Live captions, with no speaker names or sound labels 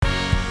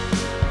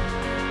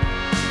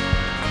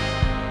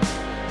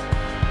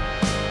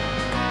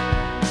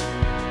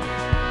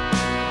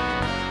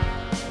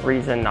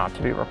reason not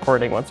to be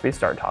recording once we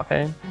start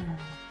talking.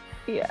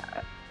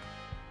 Yeah.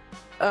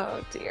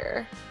 Oh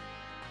dear.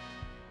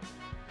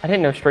 I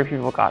didn't know straight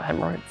people got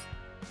hemorrhoids.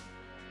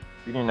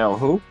 You didn't know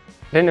who?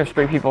 I didn't know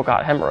straight people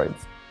got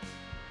hemorrhoids.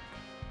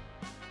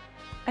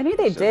 I knew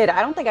they did.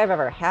 I don't think I've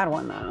ever had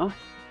one though.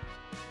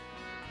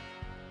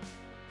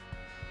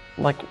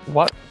 Like,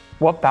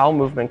 what bowel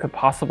movement could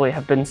possibly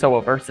have been so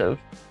aversive?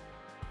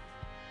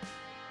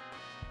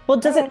 Well,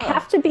 does it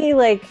have to be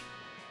like,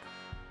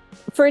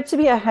 for it to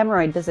be a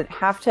hemorrhoid, does it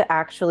have to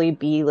actually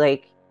be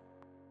like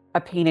a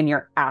pain in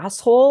your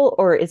asshole,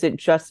 or is it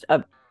just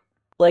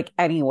like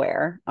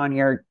anywhere on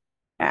your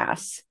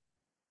ass?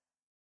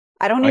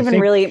 I don't even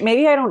really,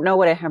 maybe I don't know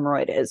what a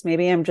hemorrhoid is.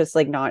 Maybe I'm just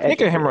like not I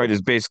think educated. a hemorrhoid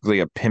is basically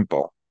a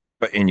pimple,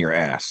 but in your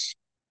ass.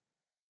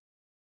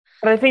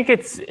 But I think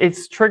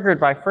it's triggered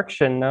by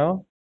friction,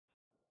 no?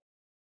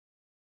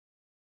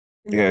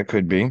 Yeah, it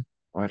could be.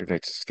 Why did I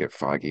just get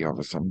foggy all of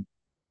a sudden?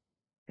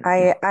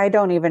 I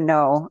don't even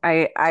know.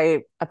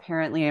 I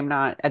apparently am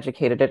not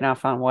educated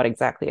enough on what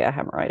exactly a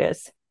hemorrhoid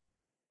is.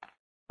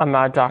 I'm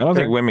not a I doctor. don't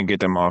think women get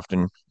them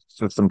often.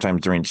 So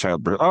sometimes during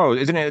childbirth. Oh,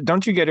 isn't it?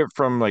 Don't you get it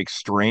from like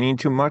straining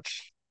too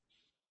much?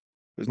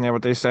 Isn't that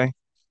what they say?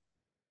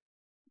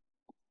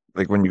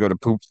 Like when you go to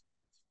poop.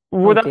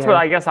 Well, Oh, that's dear. what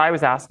I guess I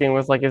was asking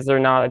was like, is there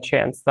not a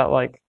chance that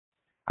like,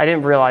 I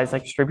didn't realize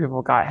like straight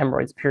people got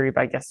hemorrhoids, period,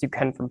 but I guess you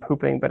can from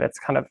pooping, but it's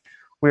kind of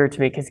weird to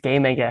me because gay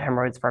men get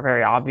hemorrhoids for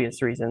very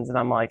obvious reasons. And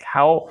I'm like,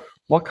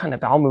 what kind of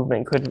bowel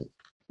movement could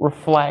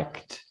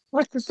reflect?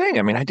 What's the thing?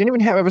 I mean,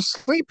 I was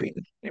sleeping.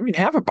 I didn't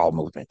even have a bowel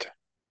movement.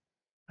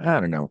 I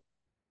don't know.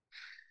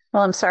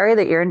 Well, I'm sorry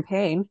that you're in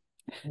pain.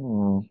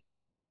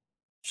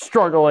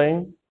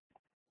 Struggling.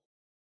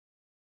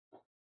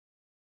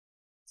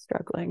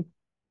 Struggling.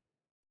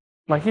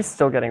 Like he's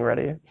still getting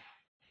ready.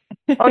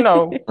 Oh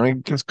no. Let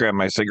me just grab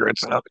my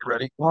cigarettes and I'll be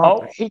ready.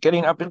 Oh. I hate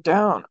getting up and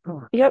down.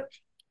 Yep.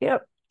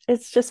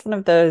 It's just one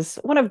of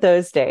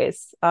those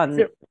days on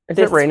Is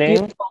this it raining?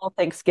 beautiful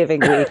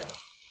Thanksgiving week.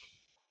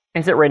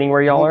 Is it raining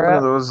where y'all are One of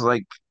at? those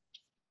like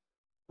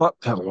butt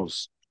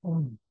pillows.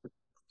 Oh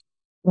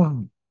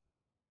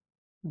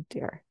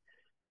dear.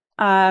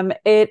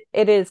 It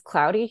is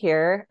cloudy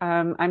here.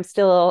 I'm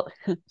still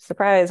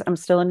surprised. I'm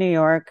still in New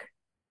York.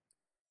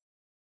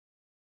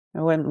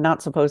 I'm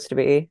not supposed to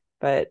be,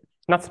 but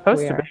Not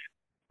supposed we to be. are.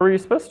 Where are you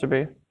supposed to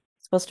be?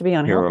 Supposed to be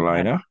on Hilton Head.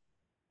 Carolina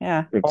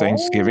Yeah. for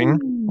Thanksgiving,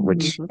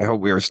 which Mhm. I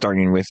hope we are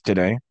starting with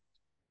today.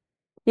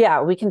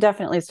 Yeah, we can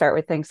definitely start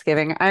with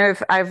Thanksgiving.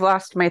 I've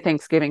lost my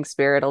Thanksgiving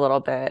spirit a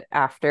little bit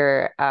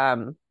after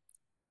I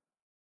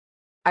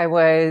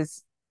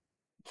was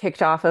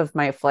kicked off of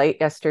my flight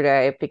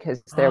yesterday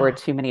because there were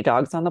too many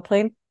dogs on the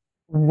plane.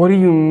 What do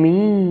you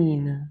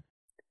mean?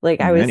 Like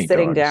I was Many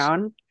sitting dogs.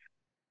 down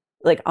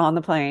like on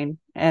the plane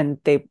and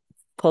they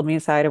pulled me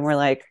aside and were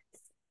like,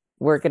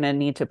 we're gonna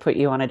need to put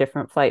you on a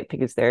different flight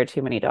because there are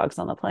too many dogs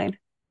on the plane.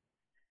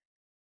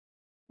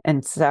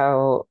 And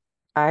so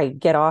I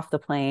get off the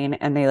plane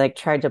and they like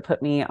tried to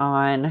put me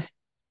on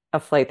a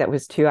flight that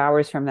was 2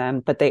 hours from them,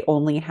 but they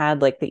only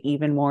had like the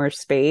even more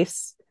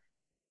space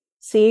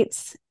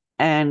seats.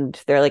 And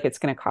they're like, it's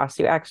going to cost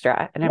you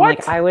extra. And I'm What?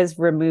 like, I was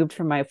removed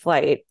from my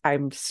flight.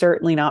 I'm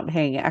certainly not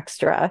paying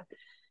extra.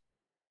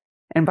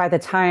 And by the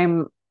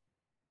time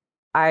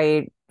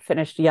I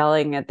finished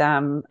yelling at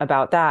them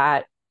about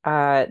that,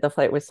 the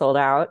flight was sold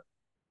out.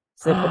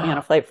 So they put me on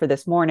a flight for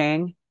this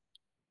morning.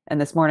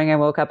 And this morning I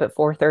woke up at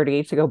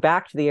 4:30 to go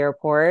back to the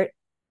airport.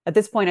 At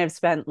this point, I've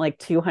spent like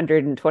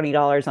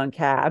 $220 on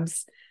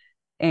cabs.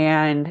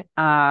 And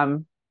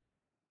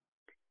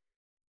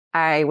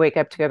I wake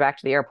up to go back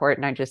to the airport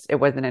and it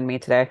wasn't in me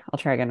today. I'll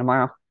try again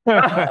tomorrow.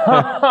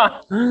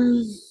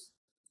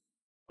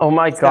 Oh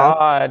my So-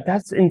 God,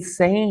 that's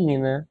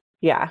insane.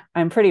 Yeah,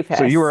 I'm pretty pissed.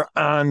 So you were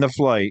on the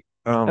flight.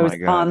 Oh I was my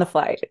God. on the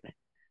flight.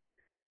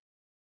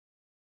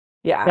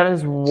 Yeah. That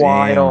is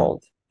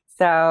wild.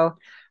 So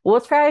we'll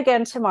try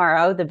again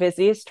tomorrow, the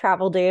busiest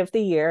travel day of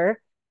the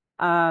year.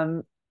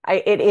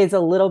 It is a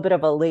little bit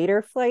of a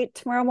later flight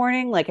tomorrow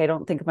morning. Like I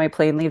don't think my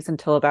plane leaves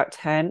until about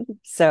 10.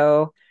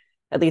 So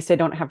at least I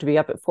don't have to be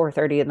up at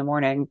 4:30 in the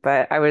morning.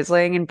 But I was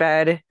laying in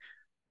bed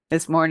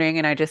this morning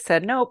and I just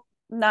said, nope,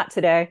 not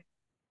today.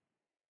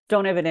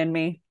 Don't have it in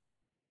me.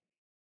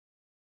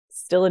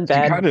 Still in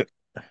bed.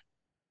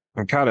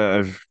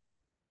 If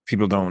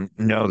people don't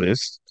know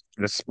this,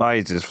 the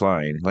spies is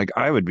flying. Like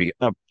I would be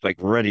up, like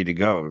ready to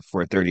go at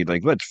 4:30.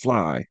 Like let's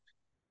fly.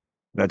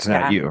 That's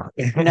not Yeah.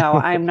 you. No,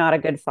 I'm not a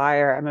good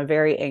flyer. I'm a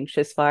very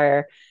anxious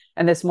flyer.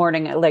 And this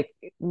morning, like,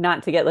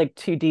 not to get like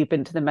too deep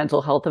into the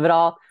mental health of it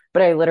all,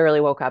 but I literally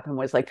woke up and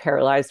was like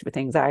paralyzed with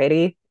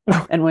anxiety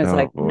and was Oh,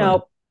 like, boy.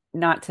 nope,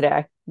 not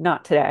today,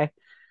 not today.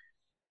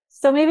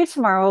 So maybe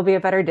tomorrow will be a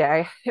better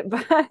day.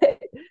 But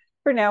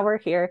for now, we're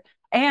here.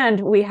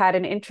 And we had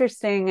an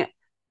interesting,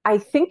 I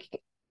think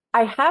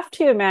I have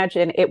to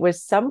imagine it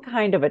was some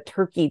kind of a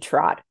turkey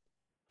trot.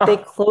 They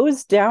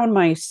closed down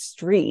my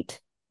street.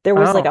 There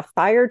was like a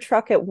fire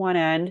truck at one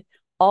end.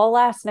 All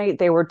last night,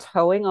 they were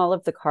towing all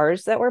of the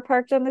cars that were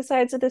parked on the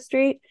sides of the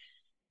street.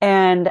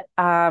 And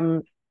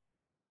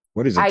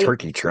What is a I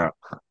turkey trot?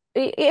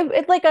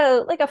 it like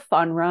a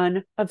fun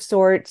run of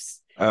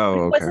sorts. It Oh,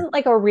 okay. wasn't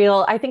like a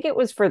real, I think it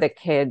was for the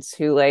kids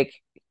who like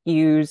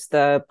use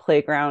the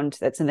playground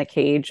that's in the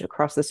cage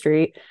across the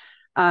street.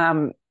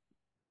 Um,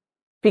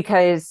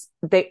 because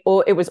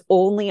it was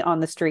only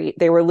on the street.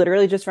 They were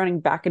literally just running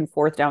back and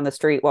forth down the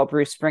street while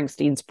Bruce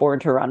Springsteen's Born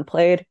to Run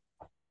played,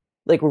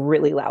 like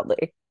really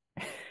loudly,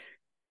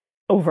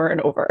 over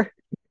and over,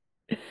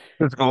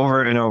 Just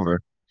over and over.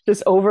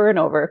 just over and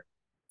over.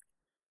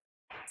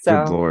 Good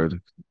So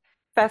Lord.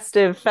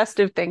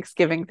 festive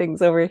Thanksgiving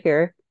things over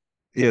here.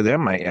 Yeah, that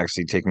might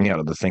actually take me out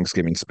of the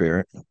Thanksgiving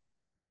spirit.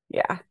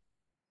 Yeah.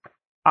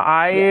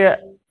 Yeah.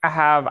 I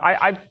have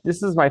I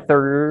this is my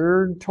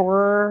third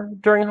tour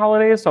during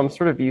holidays, so I'm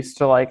sort of used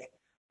to like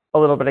a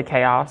little bit of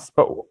chaos.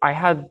 But I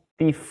had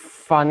the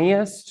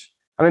funniest.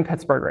 I'm in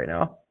Pittsburgh right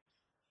now.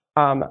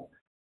 Um,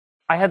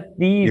 I had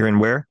the You're in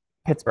where?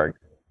 Pittsburgh.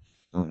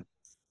 Mm.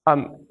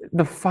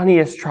 The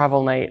funniest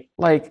travel night.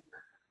 Like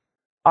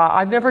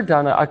I've never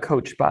done a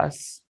coach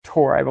bus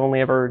tour. I've only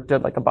ever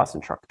did like a bus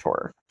and truck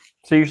tour.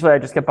 So usually I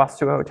just get bused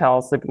to a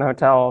hotel, sleep in the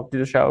hotel, do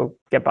the show,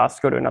 get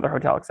bused, go to another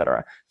hotel,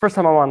 etc. First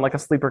time I'm on like a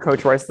sleeper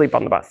coach where I sleep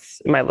on the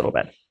bus in my little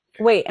bed.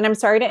 Wait, and I'm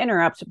sorry to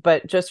interrupt,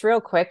 but just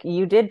real quick,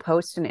 you did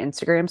post an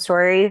Instagram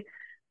story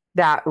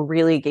that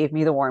really gave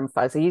me the warm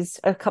fuzzies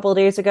a couple of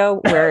days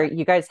ago, where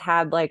you guys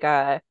had like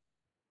a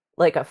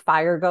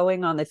fire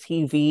going on the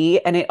TV,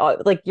 and it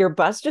like your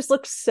bus just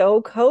looked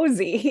so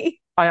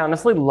cozy. I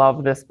honestly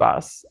love this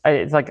bus.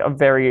 It's like a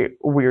very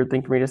weird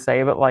thing for me to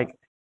say, but like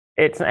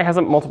it has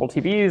multiple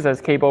TVs,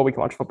 as cable, we can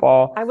watch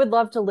football. I would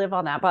love to live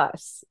on that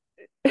bus.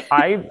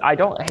 I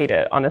don't hate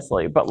it,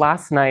 honestly. But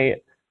last night,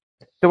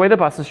 the way the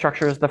bus is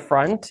structured is the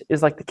front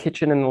is like the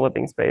kitchen and the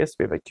living space.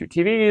 We have like two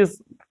TVs,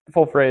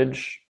 full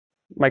fridge,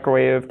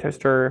 microwave,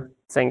 toaster,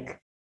 sink,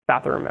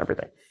 bathroom,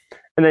 everything.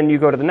 And then you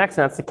go to the next,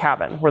 and that's the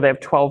cabin where they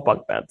have 12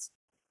 bunk beds.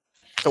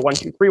 So one,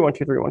 two, three, one,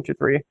 two, three, one, two,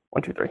 three,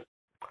 one, two, three.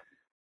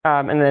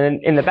 And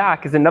then in the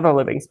back is another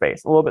living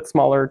space, a little bit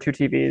smaller, two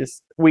TVs.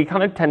 We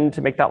kind of tend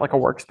to make that like a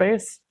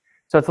workspace.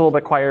 So it's a little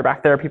bit quieter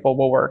back there. People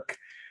will work.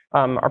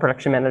 Our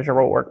production manager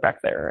will work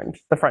back there. And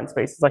the front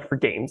space is like for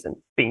games and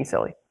being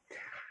silly.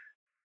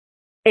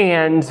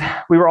 And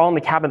we were all in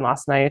the cabin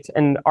last night,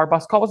 and our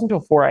bus call was until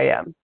 4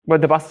 a.m.,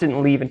 but the bus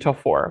didn't leave until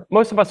 4.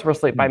 Most of us were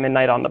asleep by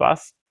midnight on the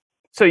bus.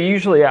 So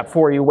usually at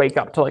 4, you wake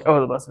up to like, oh,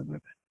 the bus is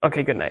moving.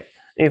 Okay, good night.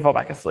 And you fall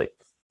back asleep.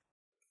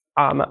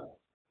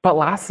 But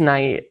last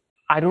night,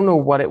 I don't know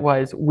what it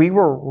was. We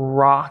were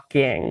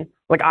rocking.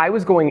 Like I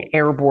was going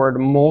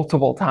airborne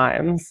multiple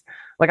times.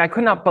 Like I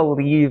could not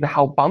believe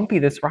how bumpy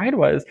this ride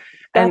was.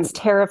 That's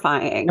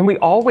terrifying. And we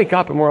all wake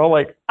up and we're all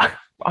like,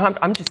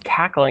 I'm just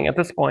cackling at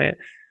this point.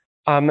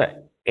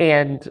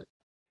 And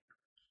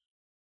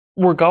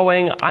we're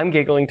going, I'm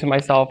giggling to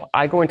myself.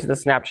 I go into the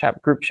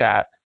Snapchat group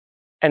chat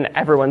and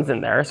everyone's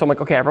in there. So I'm like,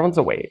 okay, everyone's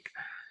awake.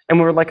 And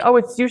we were like, oh,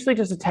 it's usually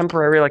just a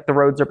temporary, like the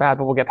roads are bad,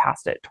 but we'll get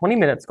past it. 20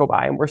 minutes go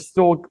by and we're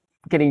still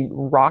getting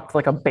rocked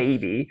like a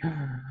baby.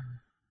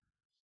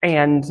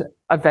 And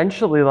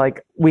eventually,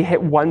 like we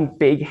hit one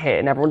big hit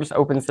and everyone just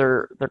opens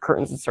their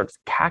curtains and starts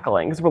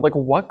cackling because we're like,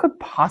 what could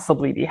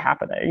possibly be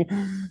happening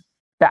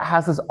that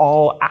has us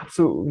all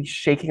absolutely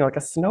shaking like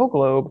a snow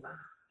globe?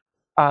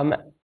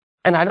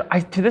 And I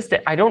to this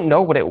day, I don't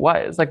know what it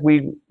was. Like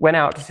we went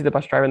out to see the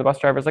bus driver, and the bus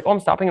driver was like, "Oh, I'm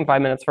stopping in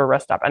 5 minutes for a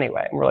rest stop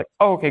anyway." And we're like,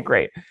 "Oh, okay,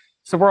 great."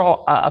 So we're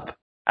all up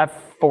at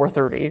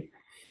 4:30,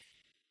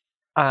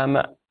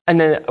 and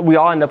then we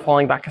all end up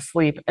falling back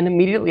asleep. And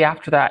immediately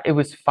after that, it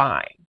was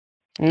fine.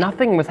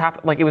 Nothing was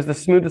happening. Like it was the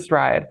smoothest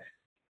ride.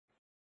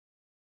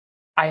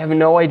 I have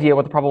no idea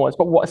what the problem was,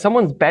 but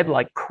someone's bed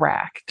like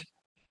cracked.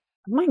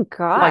 Oh my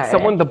God.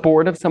 Like the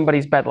board of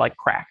somebody's bed like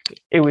cracked.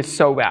 It was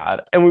so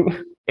bad.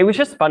 And it was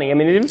just funny. I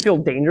mean, it didn't feel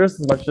dangerous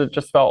as much as it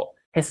just felt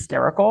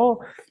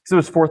hysterical. Because it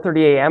was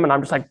 4:30 a.m. and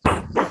I'm just like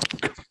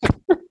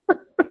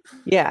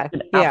yeah.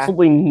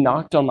 absolutely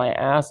knocked on my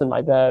ass in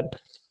my bed.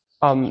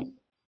 And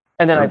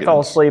then I fell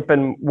asleep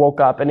and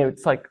woke up, and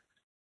it's like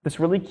this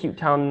really cute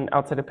town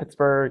outside of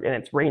Pittsburgh, and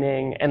it's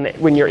raining. And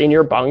when you're in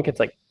your bunk, it's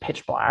like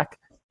pitch black,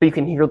 but you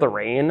can hear the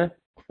rain.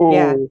 Ooh.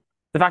 Yeah.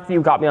 The fact that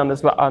you got me on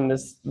this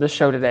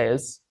show today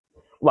is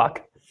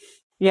luck.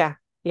 Yeah.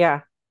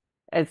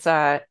 It's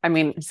I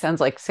mean, it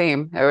sounds like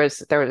same. There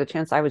was a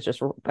chance I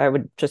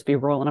would just be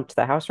rolling up to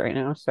the house right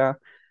now. So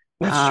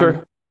that's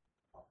true.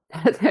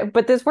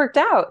 But this worked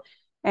out.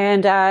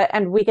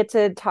 And we get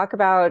to talk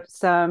about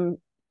some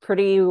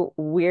pretty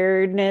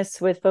weirdness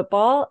with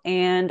football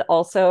and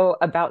also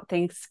about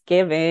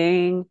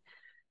Thanksgiving,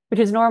 which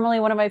is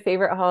normally one of my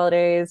favorite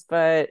holidays,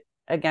 but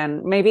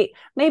again, maybe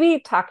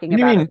talking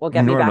about it will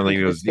get me back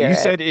into the spirit. You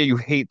said you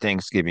hate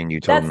Thanksgiving. You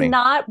told me that's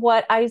not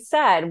what I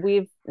said.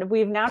 We've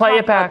now play talked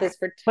it back. About this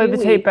for 2 play the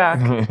weeks. tape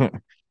back.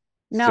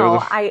 No,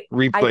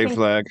 replay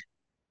flag.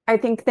 I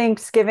think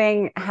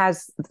Thanksgiving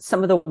has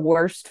some of the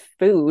worst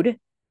food.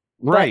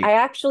 Right. But I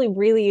actually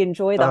really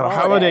enjoy the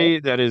holiday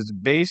that is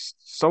based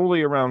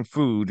solely around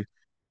food.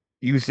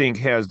 You think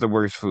has the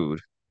worst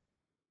food?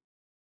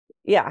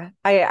 Yeah.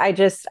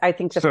 I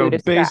think the So food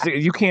is trash. basically,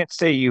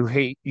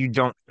 you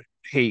don't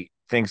hate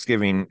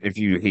Thanksgiving if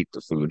you hate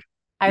the food.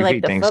 I You like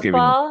hate the Thanksgiving.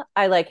 football.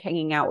 I like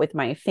hanging out with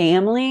my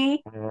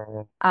family.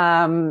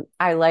 Mm.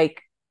 I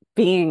like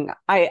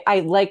I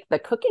like the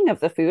cooking of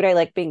the food. I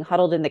like being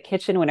huddled in the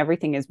kitchen when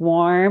everything is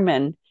warm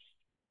and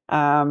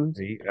um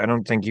See, I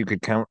don't think you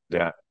could count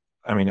that.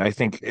 I mean, I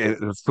think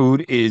the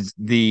food is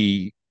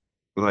the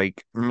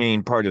like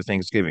main part of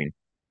Thanksgiving.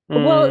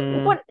 well,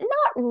 Mm, what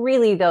not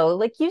really though.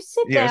 Like you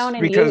sit Yes, down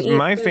and you because eat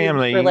my food for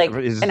family like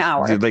an is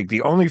hour. like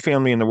the only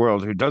family in the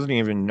world who doesn't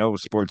even know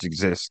sports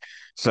exist.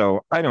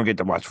 So I don't get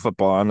to watch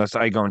football unless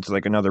I go into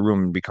like another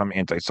room and become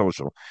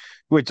antisocial,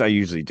 which I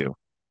usually do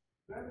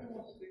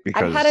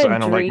I had because a I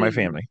don't like my dream.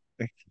 family.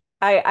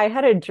 I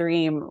had a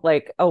dream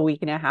like a week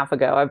and a half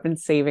ago. I've been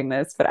saving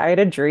this, but I had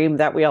a dream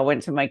that we all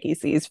went to Mikey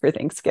C's for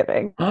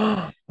Thanksgiving.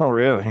 what Oh,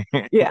 really?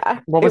 Yeah,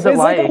 it was it was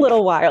like a like?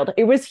 little wild.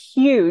 It was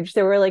huge.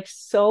 There were like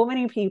so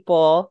many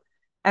people,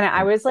 and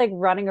I was like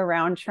running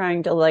around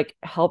trying to like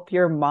help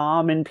your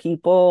mom and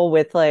people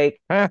with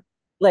Eh,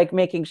 like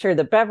making sure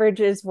the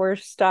beverages were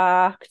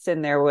stocked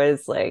and there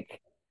was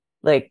like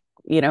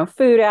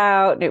food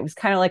out. And it was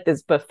kind of like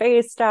this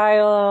buffet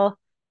style.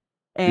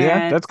 yeah,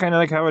 And that's kind of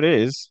like how it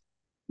is.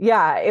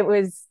 yeah, it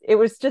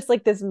was just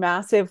like this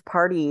massive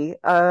party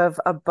of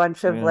a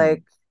bunch of Yeah.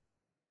 like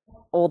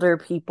older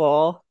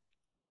people.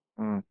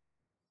 Mm.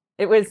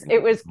 It was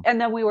and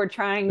then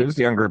There's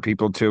younger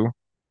people too,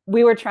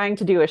 we were trying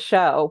to do a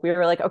show. We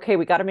were like, okay,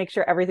 we got to make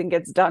sure everything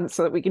gets done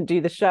so that we can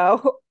do the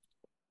show.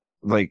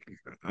 like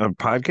a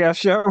podcast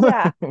show.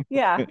 Yeah.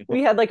 Yeah.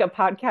 We had like a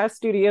podcast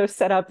studio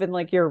set up in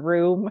like your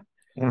room.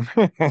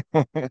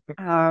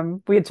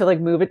 We had to like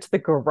move it to the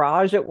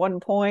garage at one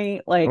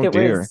point. Like Oh it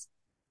dear. was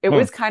it Huh.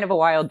 was kind of a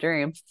wild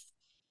dream.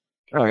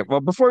 All right. Well,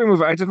 before we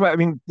move, I just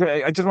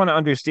want to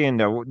understand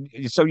though.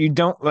 So you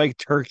don't like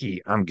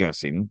turkey, I'm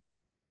guessing.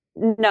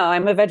 No,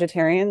 I'm a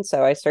vegetarian,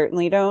 so I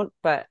certainly don't.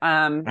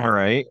 All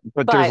right.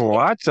 But there's But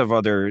lots of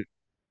other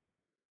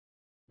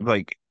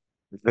like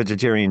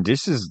vegetarian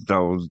dishes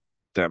though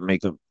that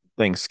make a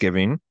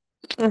Thanksgiving.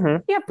 Hmm.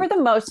 yeah, for the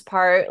most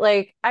part,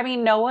 like I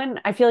mean,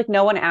 I feel like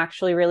no one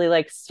actually really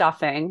likes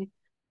stuffing.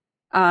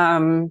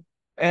 Um,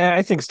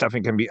 I think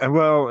stuffing can be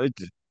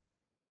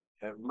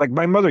like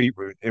my mother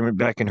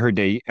back in her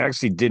day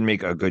actually did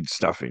make a good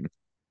stuffing. I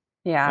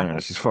yeah. don't know,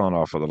 she's fallen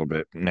off a little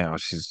bit now.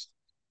 She's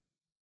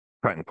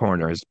cutting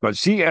corners, but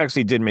she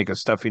actually did make a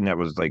stuffing that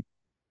was like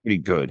pretty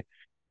good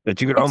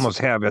that you could It's almost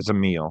have as a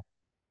meal.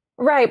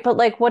 right, but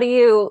like what do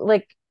you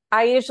like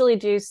I usually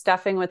do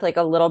stuffing with like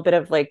a little bit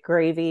of like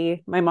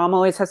gravy. My mom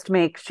always has to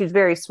make, she's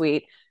very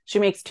sweet. She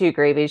makes two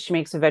gravies. She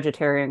makes a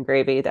vegetarian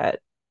gravy that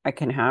I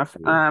can have.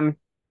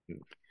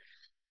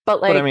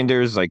 But But I like mean,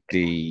 there's like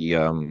the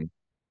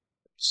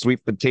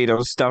sweet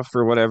potato stuff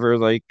or whatever.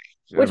 Like,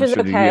 which I'm is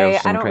sure that you have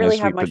okay. I some don't kind of really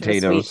have sweet much of a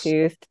sweet potatoes.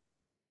 tooth.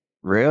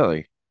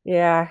 Really?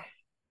 Yeah.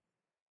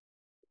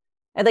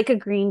 I like a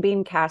green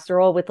bean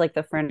casserole with like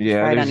the French Yeah,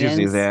 fried there's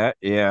usually onions. that.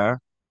 Yeah.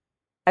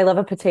 I love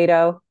a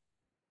potato.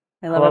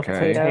 I I love a love Okay.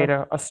 potato.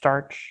 potato, a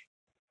starch.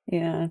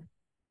 Yeah.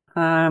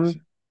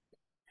 Um,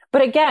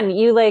 but again,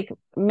 you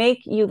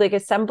like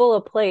assemble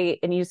a plate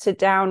and you sit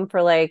down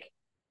for like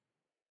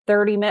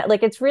 30 minutes.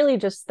 Like it's really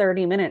just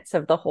 30 minutes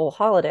of the whole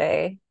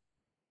holiday.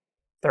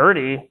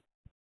 30,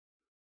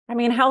 I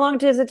mean, how long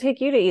does it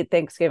take you to eat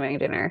Thanksgiving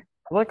dinner?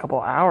 probably a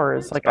couple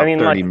hours. It's Like, I about mean,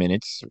 30 like,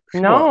 minutes.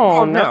 no,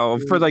 Well, no. no,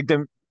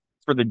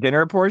 for the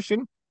dinner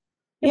portion.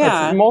 Yeah, but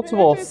it's Yeah.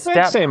 multiple I'd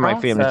step say my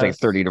family's like process.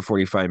 30 to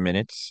 45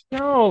 minutes.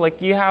 No,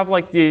 like you have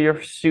like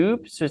your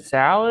soups or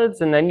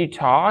salads, and then you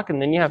talk,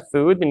 and then you have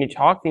food, then you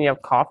talk, then you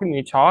have coffee, then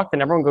you talk,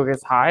 then everyone go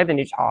gets high, then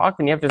you talk,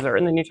 then you have dessert,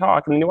 and then you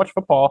talk, and then you watch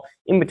football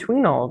in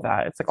between all of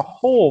that. It's like a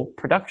whole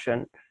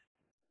production.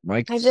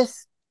 I Mike's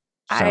just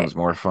I sounds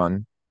more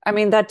fun. I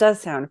mean that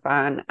does sound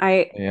fun.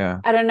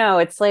 Yeah. I don't know.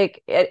 It's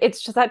like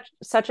it's just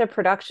such a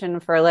production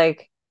for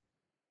like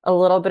a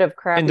little bit of And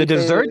crappy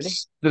food.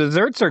 the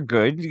desserts are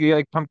good. You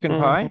like pumpkin Hmm.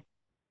 pie?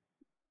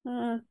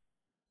 Uh,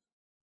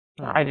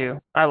 I do.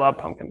 I love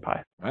pumpkin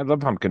pie. I love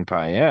pumpkin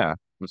pie, yeah.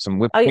 With some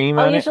whipped I'll cream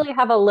I'll on it. usually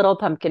have a little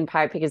pumpkin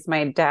pie because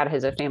my dad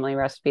has a family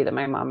recipe that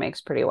my mom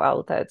makes pretty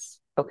well. That's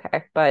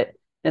okay, but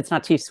it's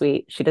not too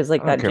sweet. She does I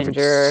like don't that care if it's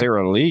ginger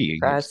Sara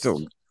Lee. It's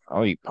still, crust.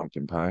 I'll eat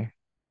pumpkin pie.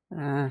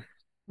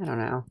 I don't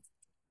know.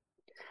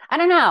 I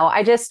don't know.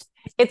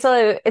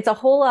 It's a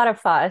whole lot of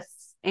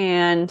fuss,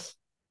 and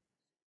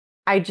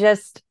I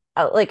just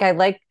like I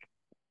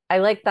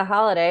like the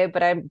holiday,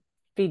 but I'd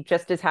be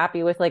just as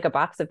happy with like a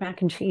box of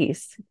mac and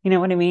cheese. You know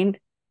what I mean?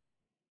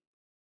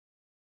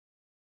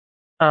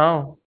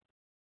 Oh,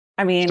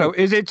 I So mean,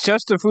 is it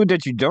just the food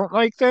that you don't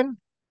like then?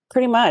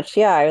 pretty much.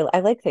 Yeah, I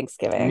like And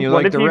Thanksgiving you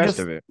like the rest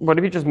of it? what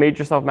if you just made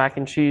yourself mac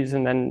and cheese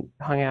and then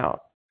hung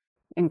out?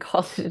 and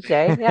called it a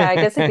day. Yeah, I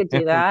guess I could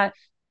do that.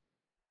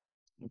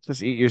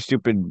 Just eat your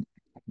stupid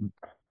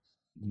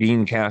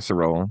bean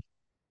casserole.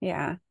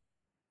 Yeah.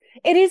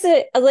 It is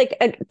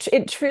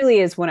it truly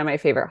is one of my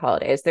favorite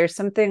holidays. There's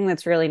something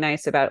that's really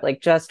nice about like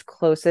just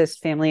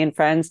closest family and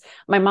friends.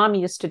 My mom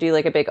used to do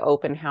like a big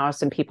open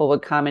house and people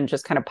would come and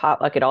just kind of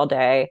potluck it all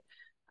day.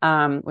 We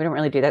don't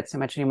really do that so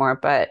much anymore,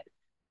 but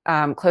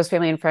close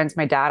family and friends.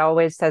 My dad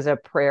always says a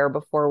prayer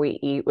before we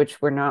eat,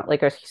 which we're not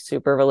like a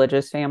super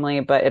religious family,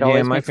 but it Yeah,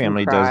 always my makes him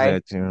family does cry.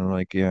 that too.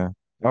 Like, yeah.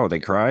 Oh, they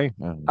cry?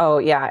 Oh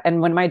yeah.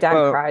 And when my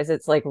dad Well, cries,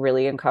 it's like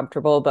really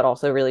uncomfortable, but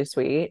also really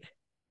sweet.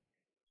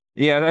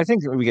 yeah, I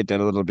think we get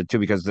that a little bit too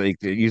because like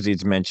usually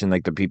it's mentioned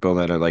like the people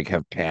that are like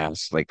have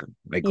passed, like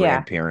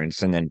Yeah.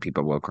 grandparents, and then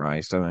people will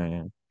cry.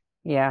 So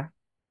Yeah.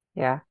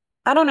 Yeah.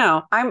 I don't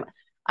know. I'm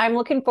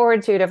looking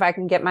forward to it if I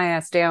can get my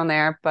ass down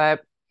there,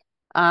 but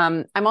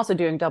I'm also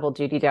doing double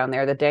duty down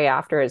there. The day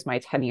after is my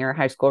 10-year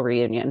high school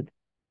reunion.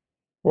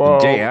 the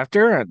day Whoa.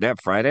 after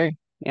that Friday.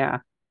 Yeah.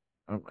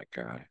 Oh my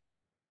God.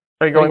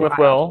 Are you Pretty going with wild.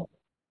 Will?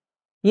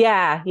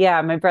 Yeah,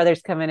 yeah. My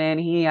brother's coming in.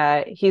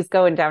 He's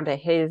going down to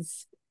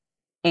his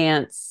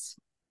aunt's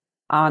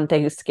on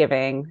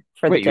Thanksgiving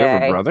for the Wait, you have a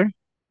day. brother?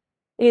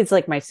 He's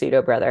like my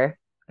pseudo brother.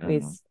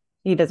 Oh.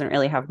 He doesn't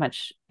really have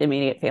much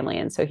immediate family,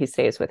 and so he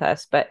stays with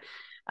us. But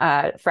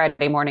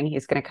Friday morning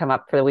he's gonna come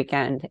up for the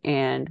weekend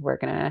and we're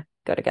gonna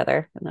go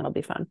together and that'll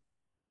be fun.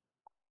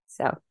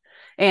 So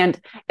and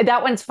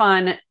that one's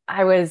fun.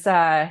 I was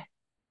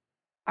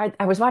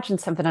watching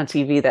something on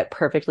TV that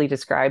perfectly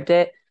described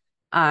it.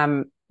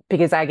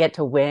 Because I get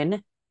to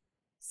win.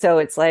 So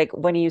it's like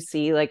when you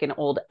see like an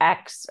old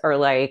ex or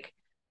like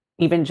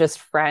even just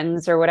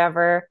friends or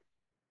whatever,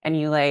 and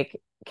you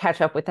like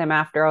catch up with them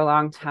after a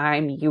long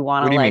time, you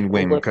want What to do you like mean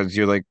win? look, Because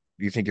you're like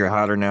you think you're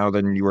hotter now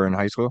than you were in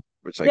high school,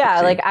 which I could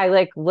yeah, like see. I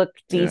like look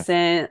Yeah,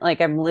 decent,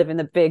 like I'm living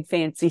the big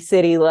fancy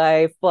city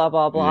life, blah,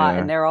 blah, blah.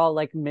 And yeah. they're all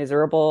like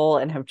miserable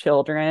and have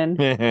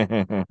children.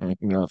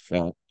 No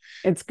fat.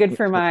 It's good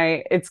for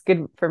my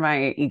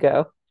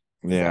ego.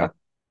 Yeah, So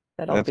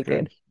that'll that's be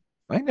good. good.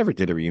 I never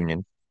did a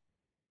reunion.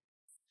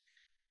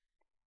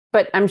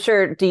 But I'm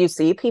sure, do you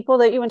see people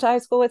that you went to high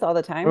school with all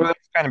the Well, time?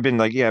 that's kind of been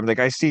like, yeah, like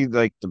I see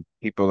like the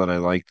people that I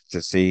like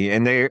to see,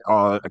 and they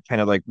are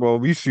kind of like, well,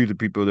 we see the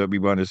people that we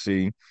want to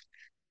see.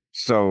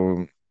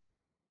 So,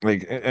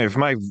 like, if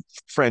my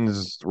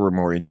friends were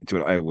more into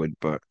it, I would,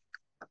 but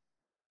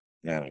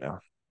yeah, I don't know.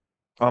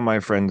 All my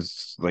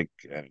friends, like,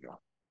 I don't know.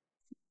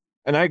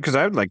 And because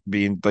I would like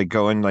being like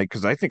going, like,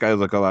 because I think I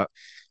look a lot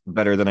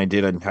better than I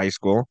did in high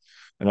school.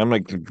 And I'm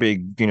like the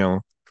big,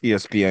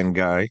 ESPN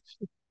guy.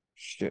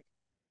 Shit,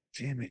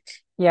 damn it.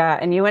 Yeah,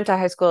 and you went to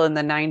high school in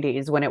the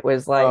 90s when it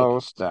was like Oh,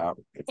 stop.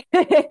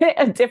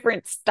 a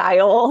different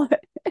style.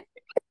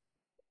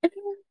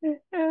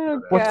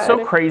 Oh What's so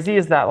God. crazy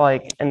is that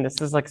like, and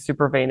this is like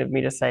super vain of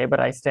me to say, but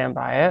I stand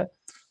by it.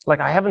 Like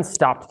I haven't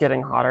stopped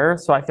getting hotter,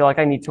 so I feel like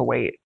I need to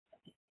wait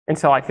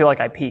until I feel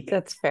like I peak.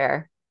 That's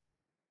fair.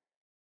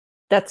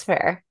 That's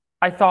fair.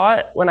 I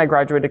thought when I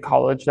graduated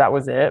college that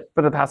was it,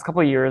 but the past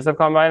couple of years have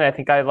gone by, and I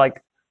think I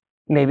like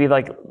maybe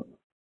like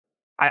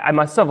I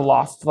must have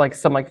lost like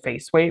some like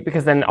face weight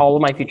because then all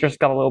of my features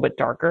got a little bit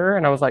darker,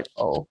 and I was like,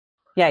 oh,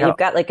 Yeah, yeah, you've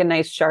got like a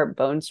nice sharp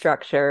bone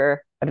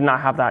structure. I did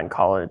not have that in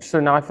college, so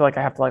now I feel like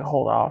I have to like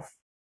hold off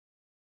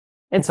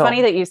It's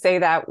funny until. that you say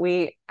that.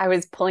 I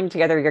was pulling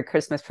together your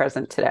Christmas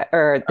present today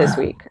or this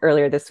week,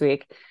 earlier this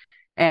week.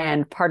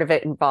 And part of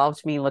it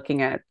involved me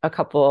looking at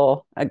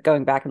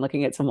going back and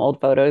looking at some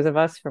old photos of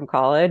us from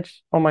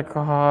college. Oh my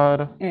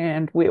God,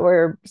 And we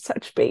were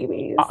such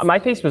babies. my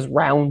face was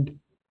round.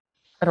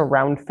 I had a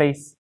round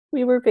face.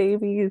 We were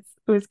babies.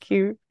 It was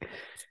cute.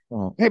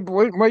 Oh. Hey, but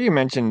what you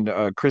mentioned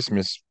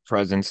Christmas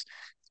presents,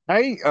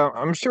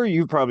 I'm sure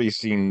you've probably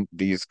seen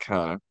these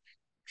kind of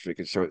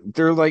freaking show.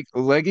 They're like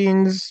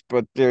leggings,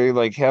 but they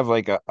like have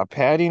like a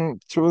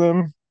padding to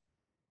them.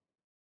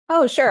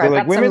 Oh, sure. They're I've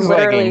like got some women's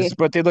leggings, literally.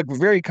 but they look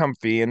very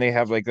comfy and they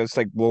have like this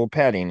like wool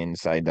padding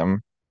inside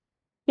them.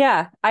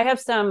 Yeah, I have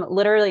some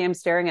literally. I'm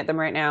staring at them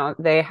right now.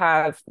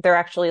 They're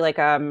actually like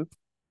a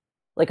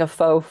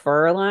faux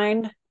fur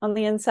line on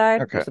the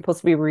inside. They're Okay. supposed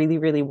to be really,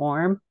 really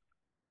warm.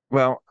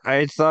 Well,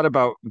 I thought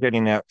about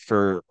getting that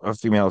for a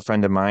female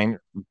friend of mine,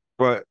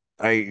 but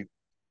I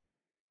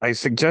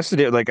suggested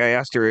it like I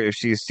asked her if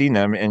she's seen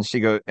them and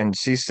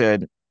she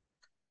said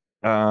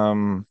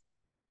um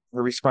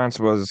her response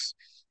was,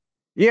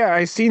 "Yeah,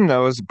 I seen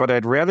those, but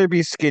I'd rather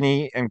be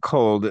skinny and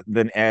cold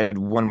than add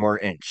 1 more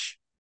inch."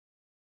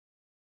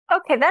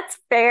 Okay, that's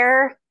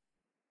fair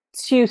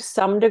to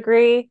some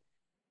degree,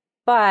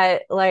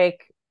 but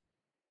like,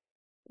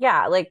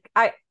 yeah, like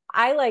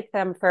I like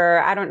them for,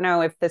 I don't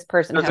know if this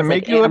person Does it has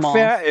like make you look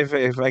fat animals. if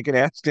I could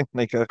ask him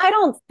like a I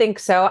don't think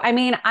so. I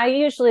mean, I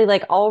usually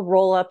like I'll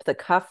roll up the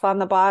cuff on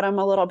the bottom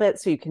a little bit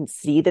so you can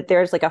see that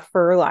there's like a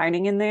fur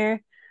lining in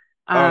there.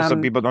 oh, so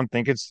Um, people don't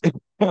think it's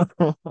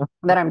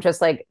that I'm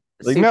just like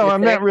like no, super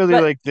I'm not thick, really but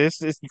like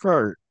this. It's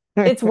fur.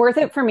 it's worth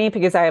it for me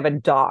because I have a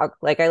dog.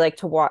 Like I like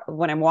to walk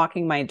when I'm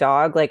walking my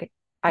dog, like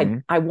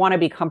Mhm. I want to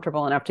be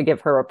comfortable enough to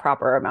give her a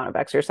proper amount of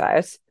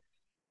exercise.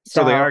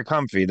 So they So are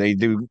comfy. They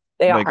do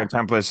they like are.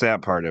 accomplish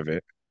that part of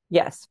it.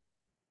 Yes.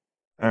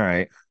 All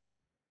right.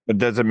 But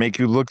does it make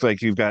you look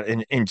like you've got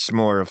an inch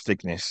more of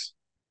thickness?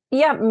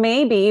 Yeah,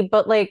 maybe,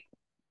 but like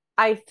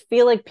I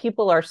feel like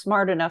people are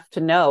smart enough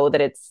to know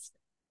that it's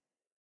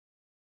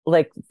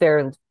like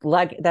their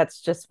leg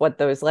that's just what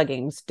those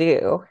leggings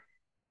do.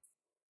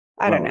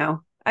 I don't Well,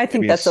 know. I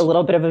think maybe that's a it's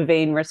little bit of a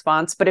vain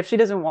response, but if she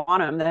doesn't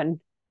want them, then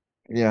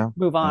yeah.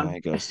 move on. I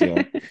guess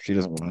yeah. She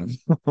doesn't want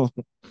to. All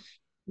right.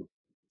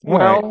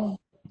 Well,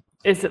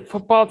 is it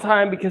football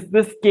time? Because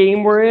this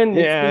game we're in makes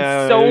me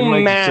Yeah, so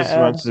Mike just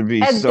wants mad. to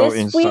be And so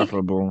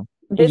insufferable.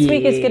 this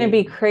week is going to Yeah.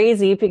 be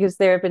crazy because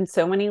there have been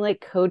so many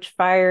like coach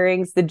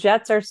firings. The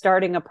Jets are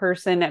starting a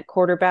person at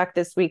quarterback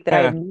this week that I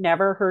Yeah, have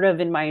never heard of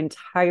in my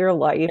entire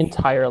life.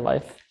 Entire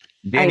life.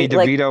 Danny I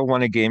like DeVito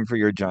won a game for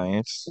your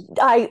Giants,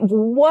 I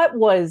what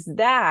was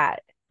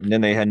that? and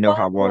then they had no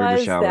hot What water to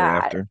was shower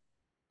that? after.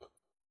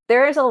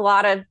 There is a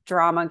lot of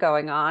drama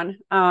going on.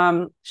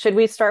 Should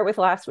we start with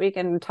last week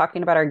and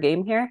talking about our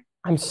game here?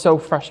 I'm so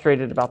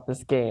frustrated about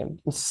this game.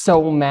 I'm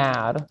so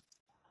mad.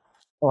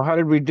 Well, how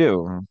did we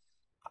do?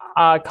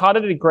 Kata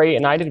did great,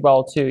 and I did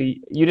well too.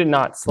 You did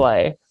not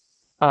slay.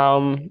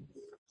 Um,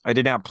 I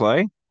did not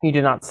play. you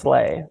did not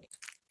slay.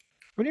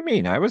 What do you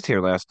mean? I was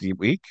here last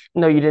week.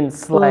 No, you didn't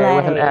slay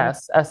with an Slay.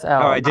 S. Oh,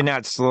 S-L. I did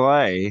not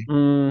slay.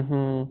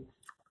 Mm-hmm.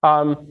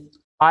 I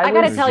I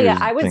gotta Those was tell you, are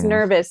I was things.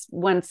 nervous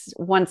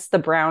once the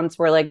Browns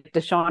were like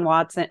Deshaun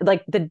Watson,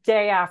 like the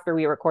day after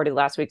we recorded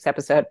last week's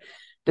episode,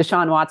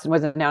 Deshaun Watson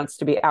was announced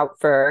to be out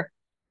for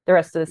the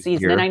rest of the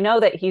season. And Here. I know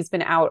that he's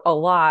been out a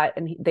lot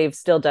and they've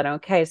still done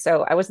okay.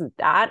 So I wasn't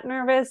that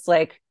nervous,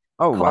 like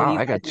Oh call wow, you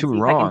I guys got and two see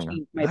if I can wrong.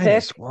 change my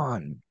pick.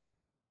 -1.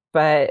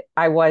 But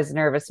I was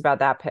nervous about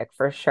that pick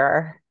for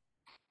sure.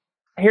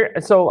 here.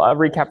 So a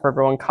recap for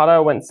everyone.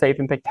 Kata went safe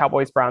and picked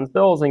Cowboys, Browns,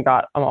 Bills, and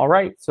got them all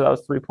right. So that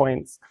was 3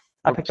 points.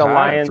 I Oh, picked the tied,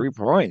 Lions. 3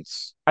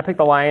 points. I picked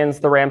the Lions,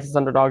 the Rams as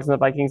underdogs, and the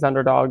Vikings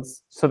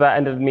underdogs. So that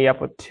ended me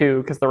up with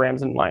 2 because the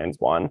Rams and Lions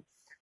won.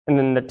 And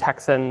then the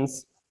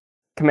Texans,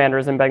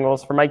 Commanders, and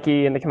Bengals for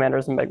Mikey, and the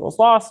Commanders and Bengals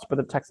lost, but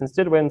the Texans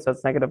did win, so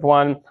it's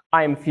 -1.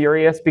 I am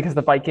furious because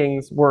the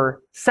Vikings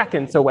were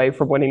seconds away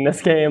from winning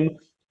this game.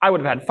 I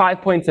would have had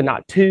 5 points and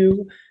not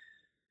 2.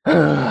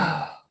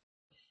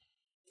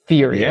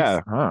 Furious.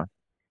 Yeah, huh?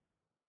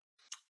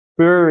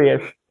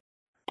 Furious.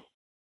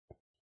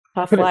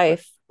 Tough Would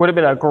life. have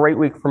been a great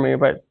week for me,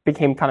 but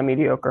became kind of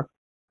mediocre.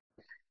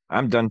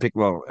 I'm done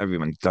well,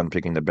 everyone's done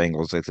picking the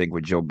Bengals, I think,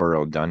 with Joe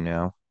Burrow done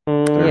now.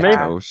 Mm, They're maybe,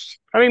 toast.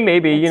 I mean,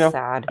 maybe, It's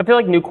sad. I feel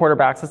like new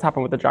quarterbacks, this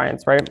happened with the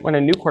Giants, right? When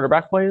a new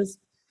quarterback plays,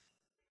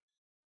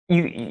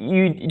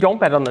 you don't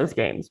bet on those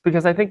games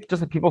because I think just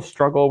that people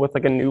struggle with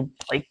like a new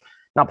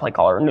not play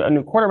caller, a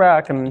new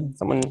quarterback and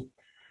someone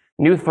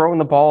new throwing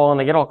the ball and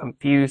they get all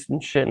confused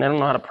and shit and they don't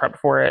know how to prep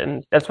for it.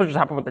 And that's what just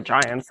happened with the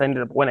Giants. They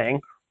ended up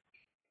winning.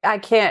 I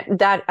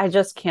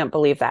just can't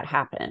believe that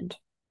happened.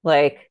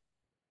 I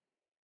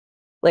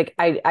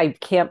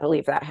can't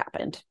believe that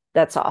happened.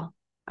 That's all.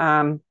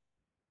 That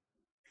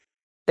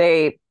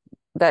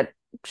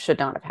should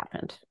not have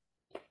happened.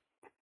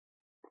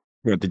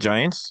 With the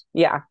Giants?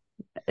 Yeah.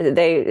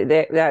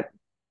 They that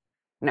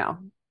no.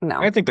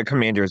 I think the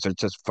Commanders are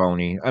just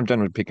phony. I'm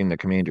done with picking the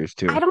Commanders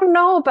too. I don't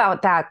know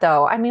about that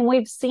though. I mean,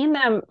 we've seen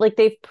them like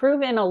they've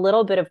proven a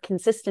little bit of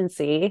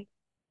consistency.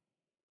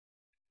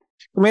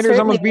 Commanders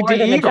Certainly almost beat more the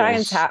than the Eagles.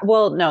 Giants have.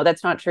 Well, no,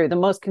 that's not true. The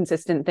most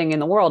consistent thing in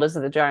the world is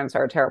that the Giants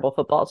are a terrible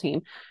football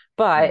team,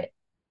 but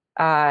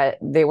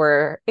they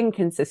were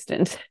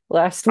inconsistent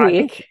last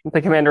week.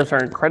 The Commanders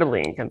are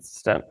incredibly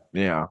inconsistent.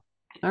 Yeah.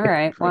 All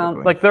right. Well,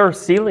 Incredibly. Like their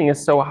ceiling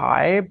is so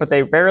high, but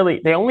they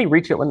only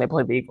reach it when they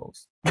play the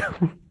Eagles.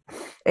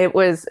 it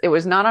was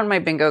not on my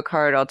bingo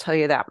card, I'll tell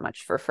you that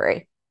much for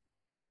free.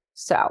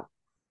 So,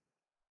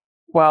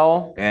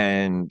 Well,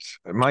 And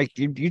Mike,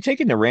 you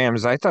taking the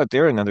Rams? I thought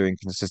they're another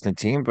inconsistent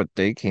team, but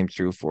they came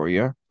through for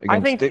you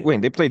against.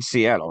 think- They played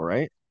Seattle,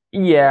 right?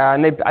 yeah,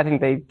 and I think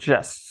they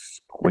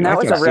just and that I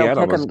was think a real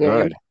Seattle was pick'em game.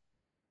 good.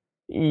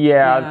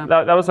 Yeah,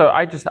 Yeah. that was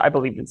I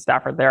believed in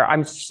Stafford there.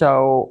 I'm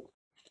still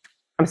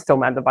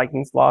mad the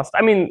Vikings lost.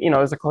 I mean, it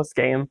was a close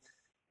game,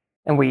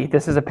 and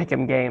this is a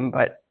pick'em game,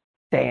 but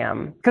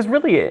damn, because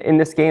really in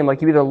this game,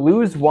 like you either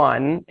lose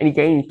 1 and you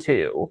gain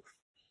 2,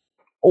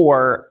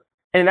 or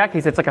and in that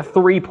case, it's like a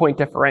 3-point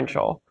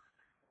differential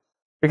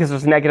because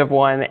there's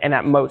 -1 and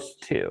at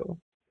most 2.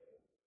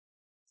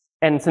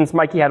 And since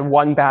Mikey had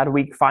 1 bad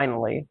week,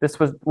 finally, this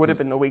would have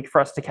been the week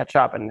for us to catch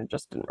up, and it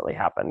just didn't really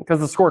happen because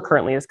the score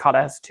currently is Kata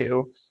has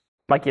 2,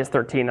 Mikey has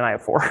 13, and I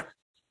have 4.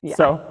 Yeah.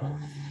 So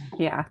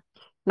Yeah.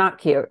 Not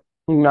cute.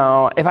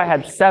 no, if I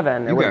had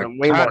 7, it You would have got been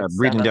way Kata more.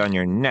 breathing 7. down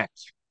your neck.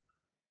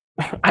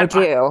 I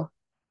do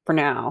for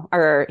now,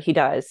 or he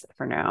does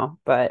for now,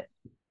 but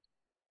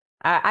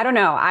I don't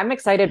know. I'm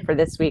excited for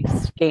this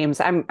week's games.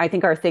 I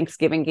think our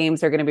Thanksgiving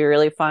games are going to be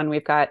really fun.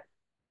 We've got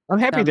I'm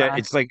happy some, that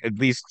it's like at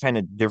least kind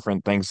of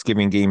different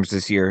Thanksgiving games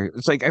this year.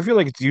 It's like I feel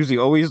like it's usually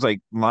always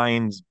like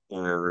Lions,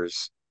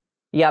 Bears,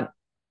 yep.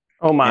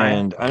 Oh my.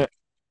 and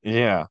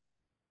yeah.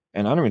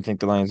 And I don't even think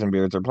the Lions and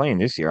Bears are playing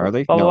this year, are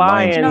they? The No,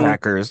 Lions, Lions-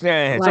 Packers.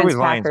 Yeah, it's Lions, always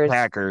Lions, Packers.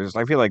 Packers.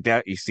 I feel like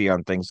that you see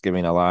on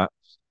Thanksgiving a lot.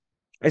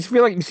 I just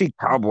feel like you see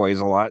Cowboys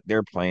a lot.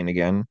 They're playing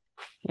again.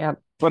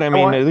 Yep. But I I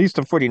mean, want at least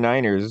the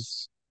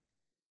 49ers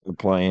are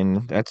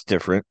playing. That's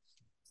different.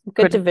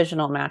 Good could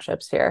divisional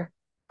matchups here.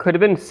 could have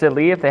been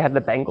silly if they had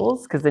the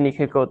Bengals, because then you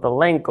could go with the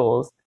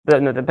Lankles, the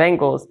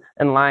Bengals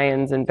and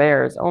Lions and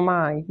Bears. Oh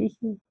my, hee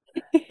hee,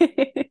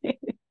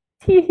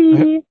 hee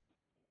hee.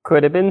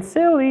 Could have been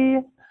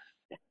silly.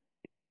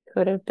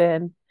 Could have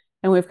been.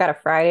 And we've got a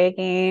Friday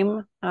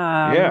game.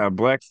 Yeah, a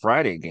Black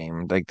Friday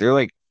game. Like they're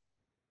like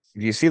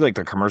you see like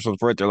the commercials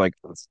for it, they're like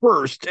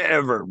first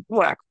ever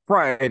Black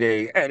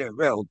Friday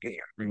NFL game.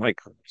 I'm like,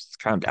 just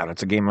calm down.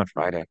 It's a game on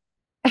Friday.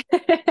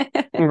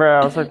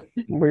 Bro, I was like,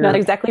 Not weird.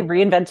 exactly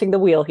reinventing the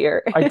wheel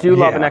here. I do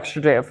love an Yeah.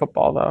 extra day of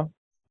football though.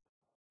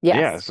 Yeah.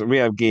 Yes. So we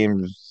have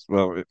games.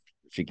 Well,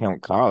 if you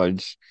count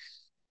college,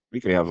 we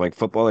could have like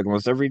football like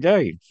almost every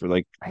day for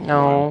like I a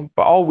while. know,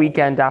 but all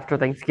weekend after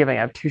Thanksgiving,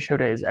 I have 2 show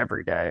days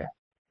every day.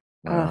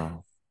 Ugh,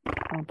 Wow.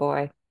 oh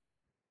boy.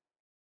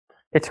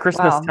 It's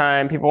Christmas Well,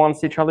 time. People want to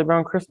see Charlie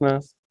Brown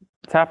Christmas.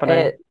 It's happening.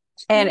 it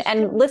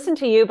and listen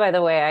to you, by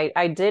the way.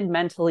 I did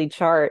mentally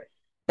chart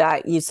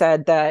that you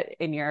said that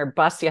in your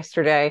bus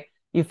yesterday,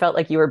 you felt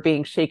like you were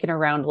being shaken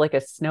around like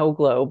a snow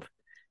globe,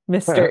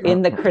 Mr.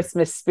 In the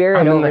Christmas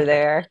spirit I'm in over the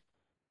there.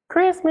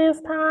 Christmas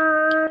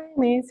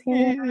time is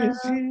here.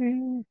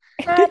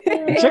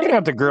 I'm checking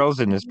out the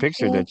girls in this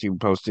picture that you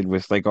posted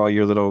with like all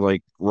your little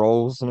like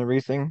rolls and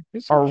everything.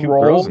 There's some Our cute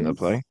girls in the rolls,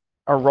 play.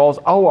 our rolls.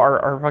 Oh,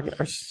 our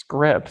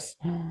scripts.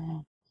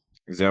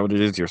 Is that what it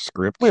is? Your We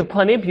script? have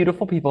plenty of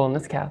beautiful people in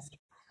this cast.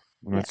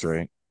 That's Yes.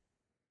 right.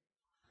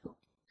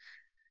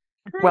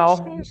 Well,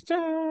 Christmas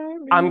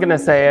time I'm gonna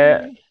is say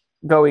here. it.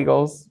 Go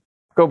Eagles.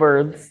 Go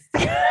Birds.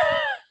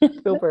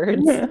 Go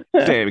Birds.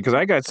 Say it because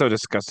I got so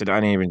disgusted I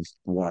didn't even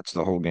watch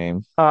the whole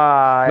game.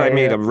 I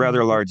made I a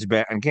rather large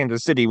bet on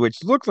Kansas City,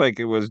 which looked like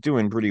it was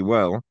doing pretty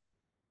well.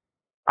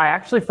 I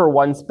actually for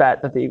once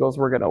bet that the Eagles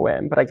were gonna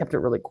win, but I kept it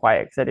really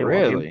quiet because I didn't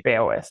want to be Really?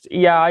 Baoist.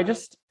 Yeah, I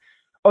just.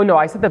 Oh no,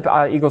 I said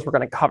the Eagles were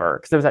gonna cover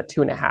because it was at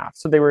 2.5.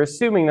 So they were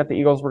assuming that the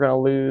Eagles were gonna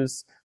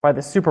lose by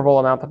the Super Bowl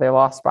amount that they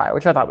lost by,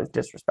 which I thought was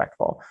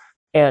disrespectful.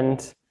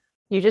 And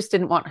You just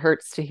didn't want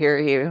Hertz to hear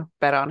you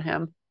bet on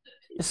him.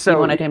 You so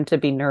wanted him to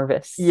be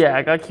nervous. yeah,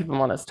 I gotta keep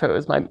him on his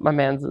toes. My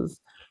man's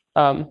is.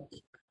 Um,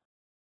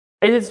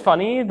 it is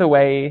funny the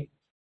way.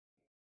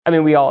 I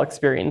mean, we all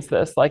experience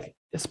this. Like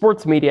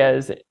sports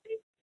media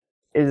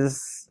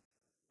is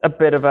a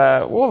bit of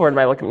a what word am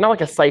I looking? Not like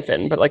a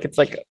siphon, but like it's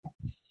like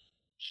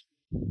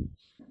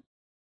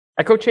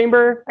echo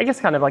chamber. I guess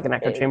kind of like an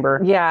echo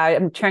chamber. Yeah,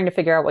 I'm trying to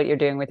figure out what you're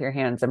doing with your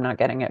hands. I'm not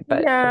getting it,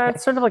 but Yeah, okay.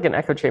 it's sort of like an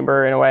echo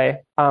chamber in a way,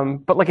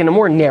 but like in a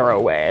more narrow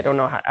way. I don't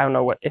know how. I don't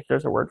know what if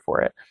there's a word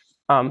for it.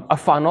 A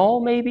funnel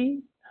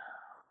maybe.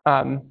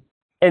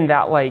 In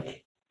that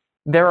like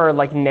there are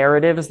like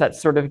narratives that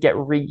sort of get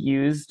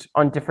reused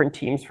on different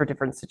teams for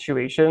different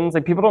situations.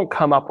 Like people don't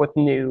come up with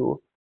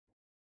new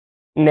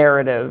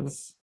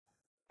narratives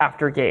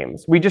after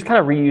games. We just kind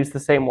of reuse the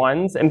same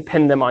ones and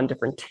pin them on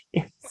different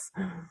teams.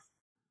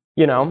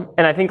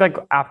 And I think like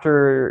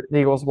after the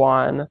Eagles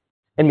won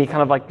and me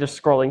kind of like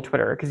just scrolling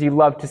Twitter because you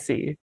love to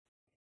see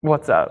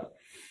what's up.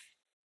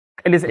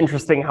 It is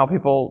interesting how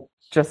people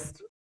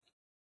just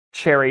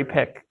cherry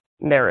pick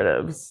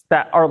narratives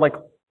that are like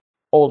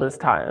old as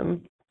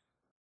time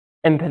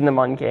and pin them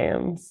on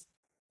games.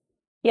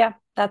 Yeah,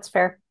 that's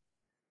fair.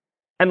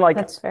 And like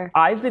That's fair.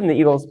 I've been the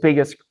Eagles'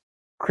 biggest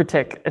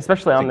critic,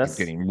 especially I on think this.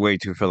 you're getting way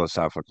too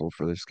philosophical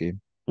for this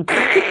game.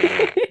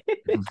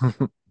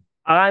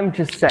 I'm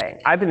just saying,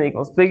 I've been the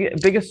Eagles'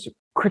 biggest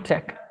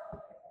critic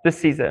this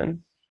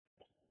season,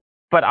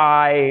 but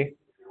I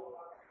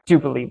do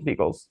believe the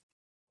Eagles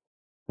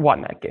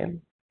won that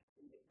game,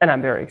 and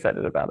I'm very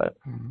excited about it.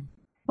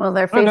 Well,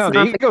 they're Oh no, facing the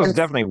off Eagles against,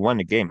 definitely won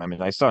the game. I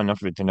mean, I saw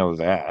enough of it to know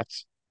that.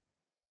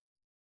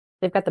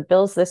 they've got the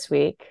Bills this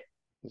week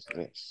What's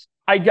this?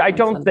 I on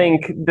don't Sunday.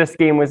 think this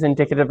game was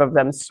indicative of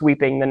them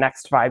sweeping the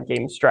next 5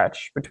 game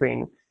stretch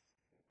between,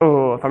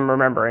 oh, if I'm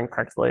remembering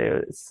correctly,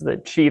 it's the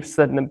Chiefs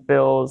and the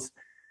Bills,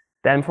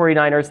 then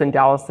 49ers, then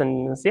Dallas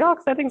and the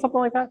Seahawks, I think something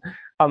like that.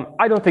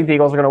 I don't think the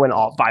Eagles are going to win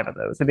all 5 of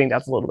those. I think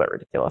that's a little bit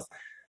ridiculous.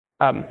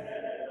 Well,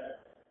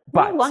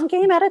 But one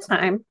game at a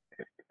time.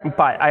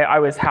 I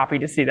was happy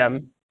to see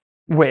them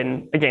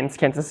win against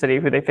Kansas City,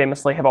 who they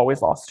famously have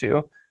always lost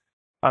to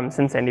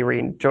since Andy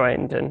Reid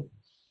joined. And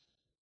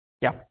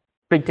yeah,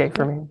 big day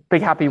for me.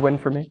 Big happy win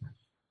for me.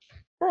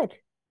 Good.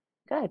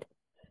 Good.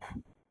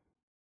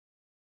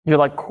 You're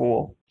like,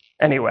 cool.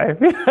 Anyway.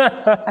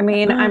 I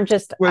mean, I'm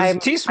Was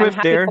T I'm Swift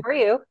happy there? for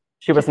you.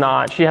 She was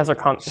not. She has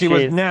her She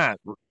was not.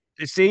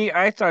 See,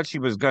 I thought she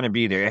was going to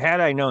be there. Had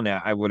I known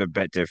that, I would have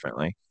bet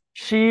differently.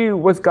 She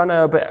was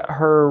gonna, but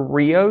her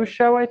Rio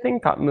show, I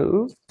think, got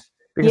moved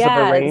because of the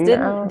Yeah, rain.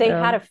 didn't they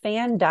Yeah. had a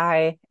fan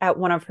die at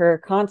one of her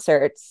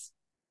concerts?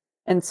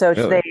 And so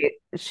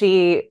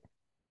Really?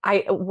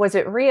 I was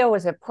it Rio,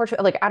 was it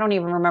Portugal? Like I don't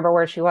even remember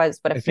where she was,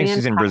 but a I think fan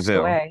she's in passed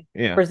Brazil. away.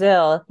 Yeah.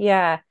 Brazil,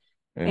 yeah.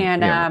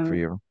 And Yeah, for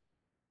you.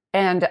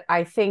 and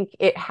I think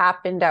it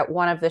happened at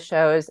one of the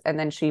shows, and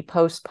then she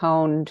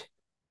postponed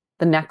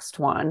the next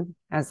one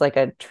as like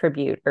a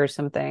tribute or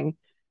something,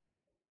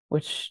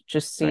 which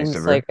just Nice of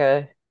seems her. like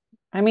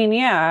I mean,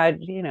 yeah,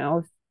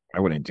 I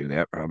wouldn't do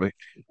that probably.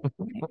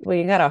 well,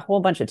 you got a whole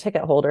bunch of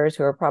ticket holders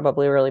who are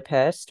probably really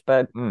pissed,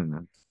 but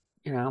Hmm.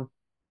 you know,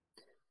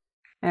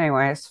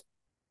 anyways.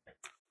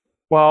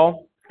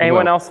 Well,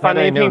 anyone Well, else had find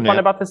I anything known fun that,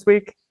 about this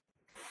week?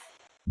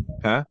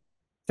 huh?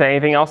 Is there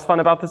anything else fun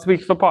about this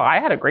week's football? I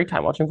had a great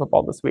time watching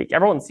football this week.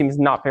 Everyone seems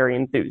not very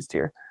enthused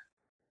here.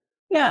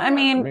 Yeah, I I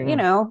mean, mean,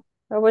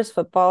 there was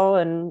football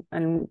and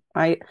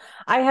I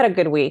had a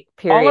good week,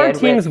 All our period,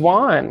 with teams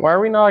won. Why are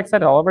we not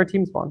excited? All of our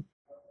teams won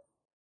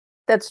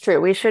that's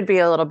true. We should be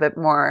a little bit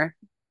more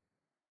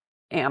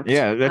amped.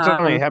 yeah, that's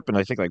only happened,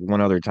 I think, like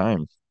one other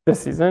time.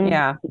 this season.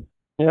 Yeah.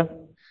 Yeah.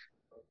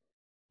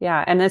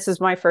 Yeah, and this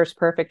is my first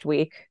perfect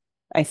week,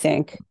 I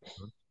think,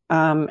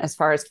 as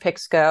far as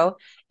picks go.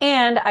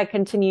 And I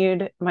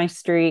continued my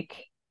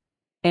streak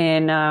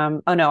in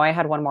oh no, I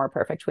had one more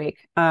perfect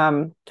week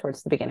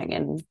towards the beginning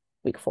in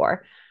week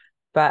 4.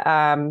 But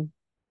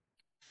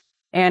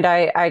and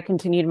I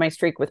continued my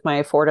streak with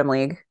my Fordham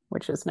League,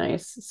 which is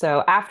nice.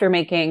 So after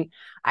making,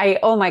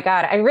 oh my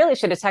God, I really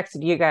should have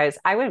texted you guys.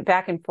 I went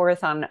back and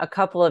forth on a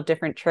couple of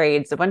different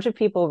trades. A bunch of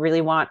people really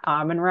want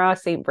Amon-Ra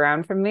St.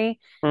 Brown from me.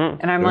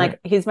 And I'm Sure. like,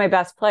 he's my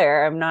best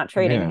player. I'm not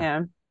trading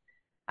Yeah.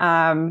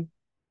 him.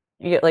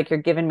 You're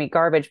giving me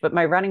garbage, but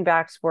my running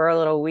backs were a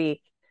little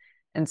weak.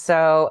 And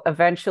so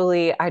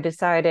eventually I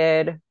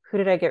decided, who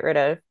did I get rid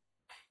of?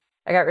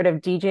 I got rid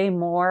of DJ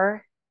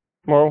Moore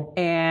Well,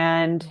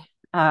 and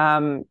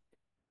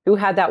who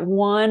had that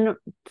one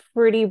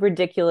pretty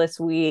ridiculous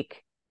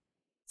week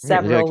Yeah,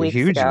 he had several like a weeks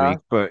huge week,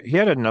 ago. but he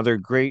had another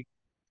great.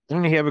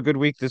 Didn't he have a good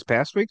week this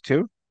past week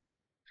too?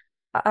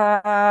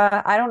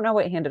 I don't know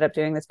what he ended up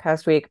doing this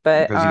past week,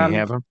 but Because you didn't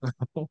have him.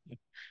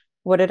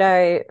 who did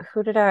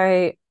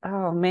I,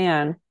 oh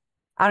man,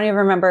 I don't even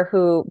remember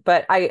who,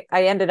 but I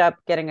ended up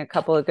getting a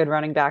couple of good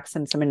running backs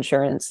and some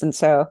insurance. And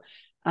so,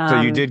 So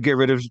you um, did get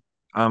rid of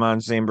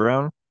Amon St.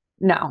 Brown?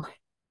 no,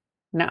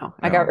 no,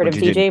 I got No, rid but of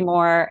you did. DJ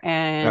Moore,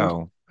 and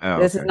Oh,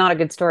 this is okay. not a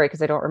good story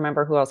because I don't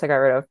remember who else I got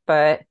rid of,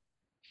 but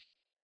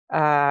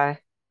uh,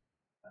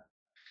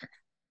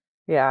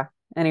 yeah.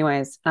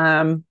 Anyways,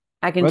 I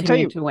Well,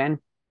 continued to win.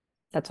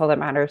 That's all that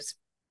matters.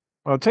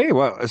 I'll tell you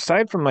what.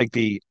 Aside from like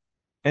the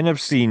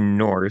NFC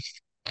North,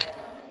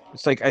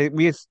 it's like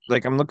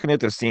I'm looking at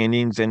the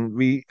standings, and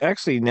we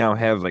actually now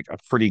have like a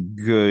pretty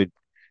good,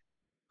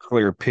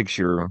 clear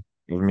picture of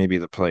maybe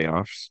the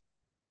playoffs.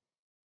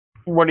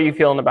 what are you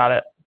feeling about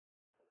it?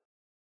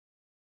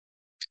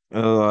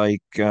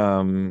 Like,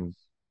 I mean,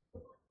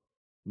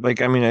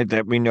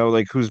 that we know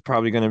like who's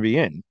probably going to be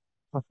in.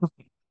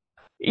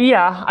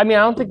 Yeah, I mean,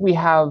 I don't think we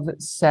have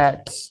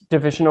set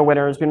divisional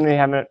winners. We don't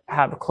even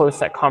have close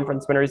set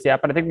conference winners yet,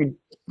 but I think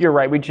you're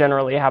right. We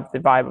generally have the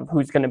vibe of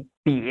who's going to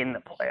be in the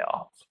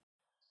playoffs.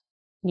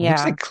 Looks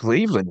Yeah, like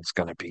Cleveland's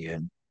going to be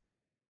in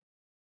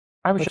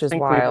I was which just is in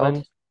wild.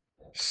 Cleveland.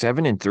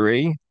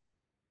 7-3.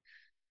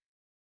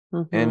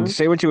 And Hmm.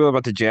 say what you will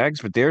about the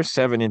Jags, but they're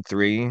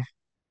 7-3.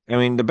 I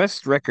mean, the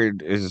best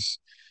record is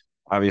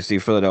obviously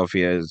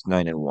Philadelphia is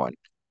 9-1.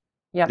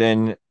 Yep.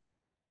 Then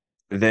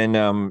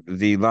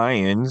the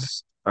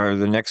Lions are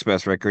the next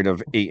best record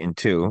of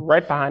 8-2.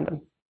 Right behind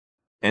him.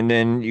 And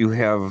then you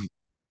have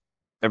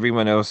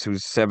everyone else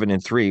who's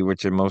 7-3,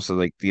 which are most of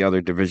like the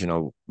other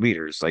divisional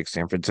leaders. Like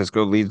San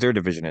Francisco leads their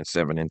division at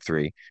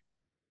 7-3.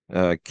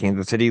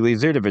 Kansas City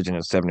leads their division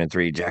at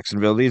 7-3.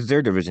 Jacksonville leads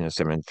their division at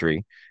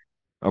 7-3.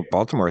 Oh,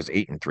 Baltimore is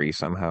 8-3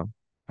 somehow.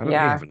 How do they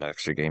Yeah. have an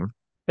extra game?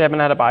 They haven't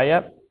had a bye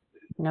yet.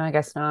 No, I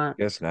guess not.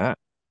 Guess not.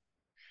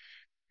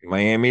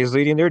 Miami is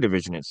leading their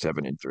division at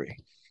 7-3.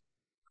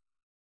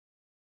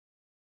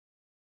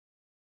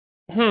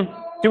 Hmm.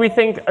 Do we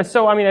think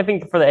so? I mean, I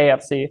think for the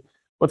AFC,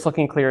 what's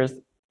looking clear is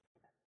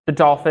the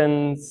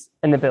Dolphins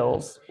and the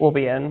Bills will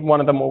be in. One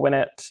of them will win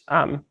it.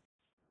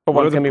 But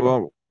What are one's the gonna be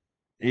well?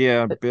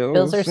 Yeah, The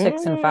Bills are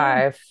Bills.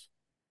 6-5.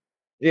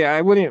 Yeah,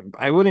 I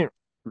wouldn't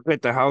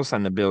bet the house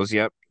on the Bills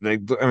yet. I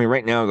mean,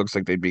 right now it looks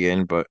like they'd be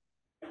in, but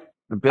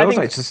the I Bills,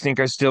 I think just think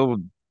are still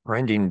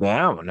trending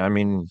down. I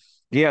mean,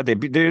 yeah,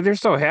 they're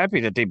so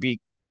happy that they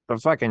beat the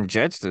fucking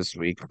Jets this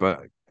week,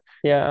 but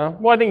yeah.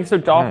 Well, I think so. I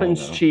don't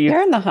know.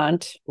 They're in the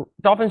hunt.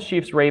 Dolphins,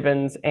 Chiefs,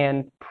 Ravens,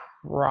 and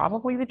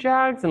probably the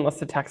Jags, unless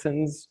the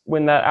Texans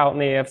win that out in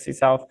the AFC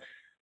South.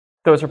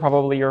 Those are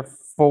probably your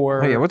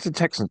Oh yeah, four. what's the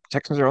Texans?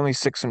 Texans are only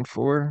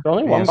 6-4. They're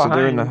only Yeah, one so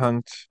they're in the behind.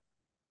 hunt.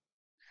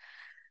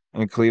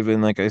 And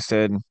Cleveland, like I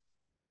said,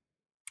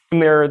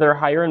 And they're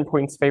higher in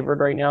points favored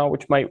right now,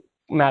 which might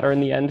matter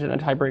in the end in a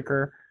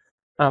tiebreaker.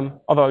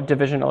 Although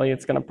divisionally,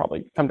 it's going to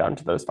probably come down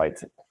to those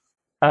fights.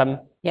 Um,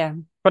 Yeah.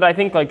 but I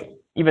think like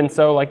even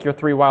so, like your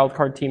three wild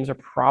card teams are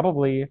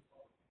probably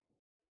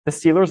the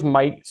Steelers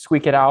might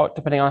squeak it out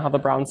depending on how the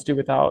Browns do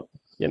without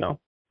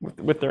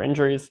with their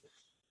injuries.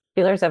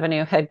 Steelers have a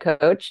new head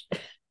coach.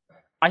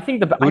 I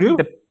think the who I think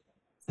do?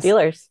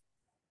 Steelers,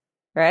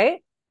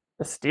 right?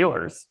 the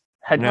Steelers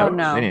head Oh No, coach,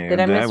 no. Did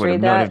I I would have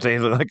misread known if that? they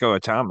let go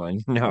of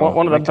Tomlin. one No,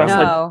 one of the Mike best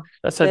Tomlin. head No.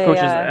 best head They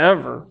coaches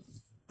ever.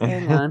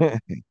 hang on.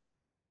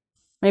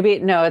 Maybe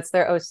no, it's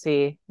their OC.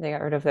 They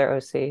got rid of their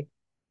OC.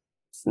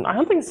 I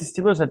don't think it's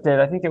the Steelers that did.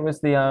 I think it was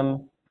the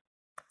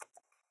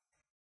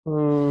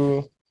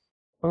ooh,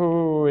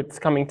 ooh, it's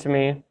coming to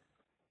me.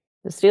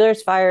 The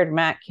Steelers fired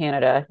Matt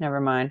Canada. Never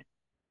mind.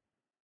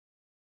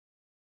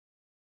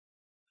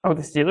 Oh,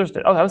 the Steelers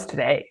did. Oh, that was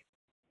today.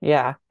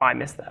 Yeah. Oh, I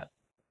missed that.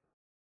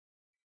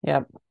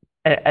 Yep.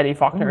 Eddie Oh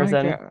Faulkner is my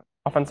in God.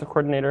 offensive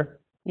coordinator.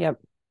 Yep.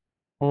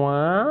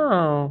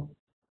 Wow.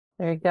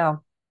 There you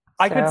go.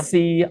 I could So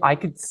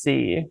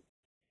see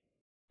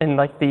in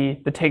like the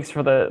takes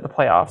for the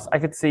playoffs. I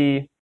could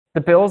see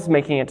the Bills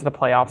making it to the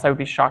playoffs. I would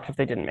be shocked if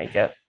they didn't make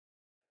it.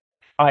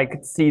 I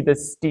could see the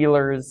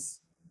Steelers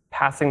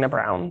passing the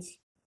Browns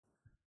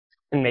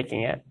and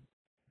making it.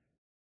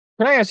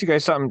 Can I ask you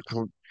guys something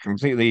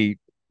completely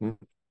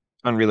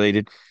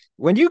unrelated?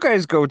 When you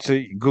guys go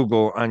to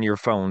Google on your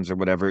phones or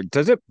whatever,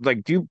 does it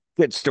like do you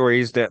get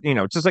stories that,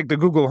 just like the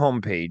Google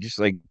homepage,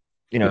 like,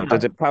 Yeah.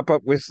 does it pop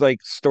up with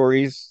like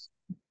stories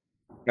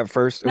at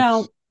first? Oops.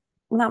 no,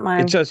 not It's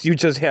mine. just you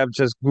just have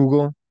just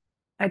Google.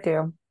 I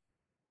do.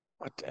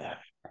 What the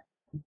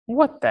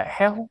What the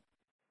hell?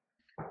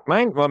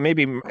 Mine, well,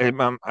 maybe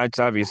it's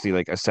obviously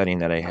like a setting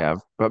that I have,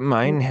 but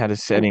mine had a An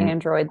setting.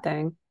 Android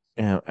thing.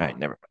 All right,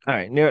 never. All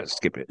right, no,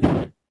 skip it.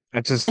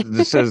 It just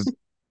this says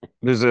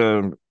there's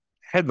a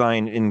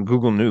headline in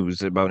Google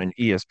News about an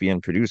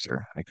ESPN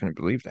producer. I couldn't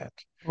believe that.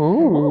 Oh,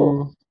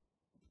 Ooh.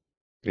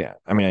 Yeah,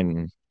 I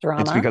mean, it's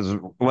drama. because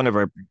one of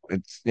our.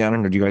 It's yeah, I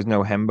don't know. Do you guys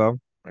know Hembo?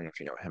 I don't know if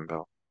you know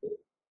Hembo.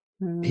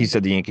 He Hmm.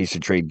 said the Yankees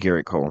should trade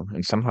Garrett Cole,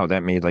 and somehow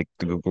that made like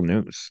the Google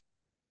News.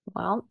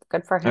 Well,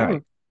 good for All right,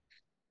 him.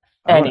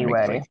 I want to make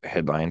like Anyway,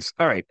 headlines.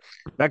 All right,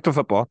 back to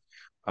football.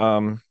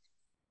 Um,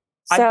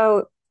 I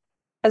So,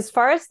 as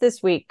far as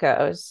this week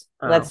goes,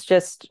 oh, let's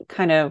just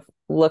kind of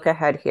look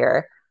ahead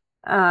here.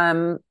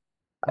 Um,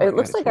 oh my it God,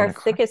 looks it's like one our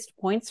o'clock. thickest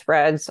point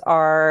spreads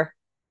are,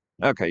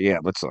 Okay, yeah,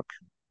 let's look.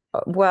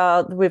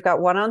 well, we've got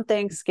one on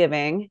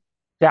Thanksgiving.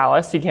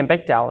 Dallas. You can't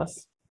pick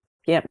Dallas.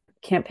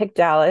 Can't pick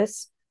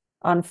Dallas.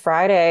 On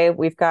Friday,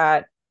 we've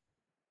got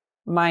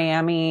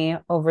Miami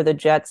over the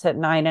Jets at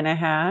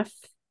 9.5.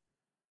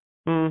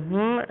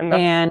 And that's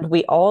And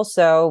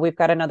we've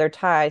got another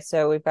tie.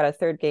 So we've got a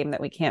third game that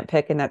we can't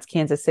pick, and that's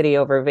Kansas City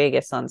over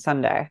Vegas on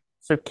Sunday.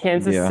 so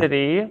Kansas Yeah.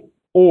 City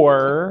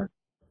or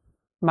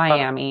uh,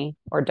 Miami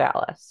or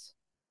Dallas.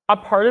 a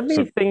part of me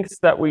So thinks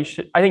that we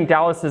should. I think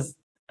Dallas is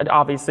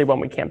obviously one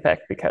we can't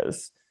pick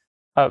because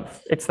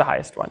of it's the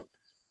highest one.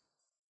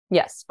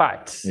 Yes.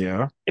 But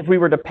yeah. if we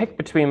were to pick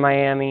between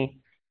Miami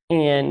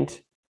and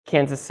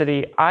Kansas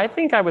City, I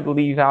think I would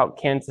leave out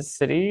Kansas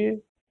City.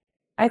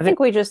 I I think, think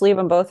we just leave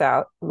them both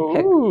out and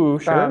pick ooh,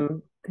 sure.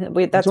 from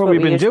That's that's what what we've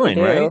we been usually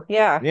doing, right? do.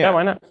 Yeah. Yeah, Yeah.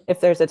 why not? If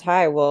there's a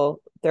tie,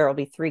 there'll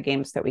be three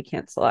games that we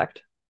can't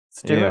select.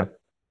 Let's do Yeah. it.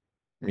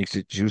 Makes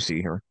it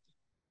juicy here.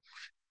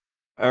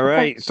 All Okay.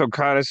 right. So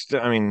Cottis,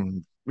 I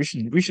mean, we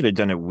should have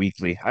done it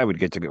weekly. I would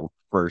get to go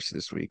first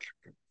this week.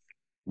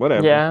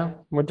 Whatever. Yeah,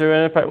 we're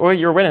doing it, but well,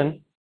 you're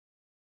winning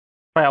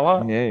by a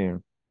lot. Yeah.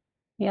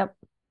 Yep.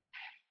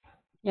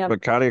 Yep.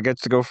 But Katia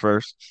gets to go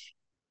first.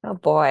 Oh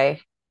boy.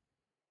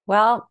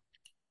 Well,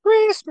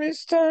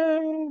 Christmas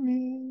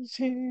time is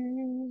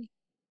here.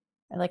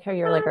 I like how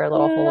you're like our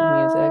little hold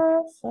music.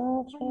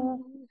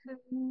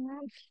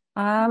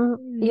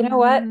 You know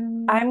what?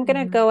 I'm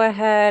gonna go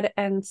ahead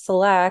and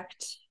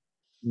select.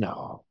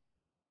 No.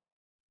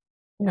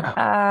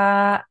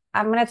 I'm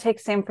gonna take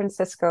San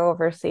Francisco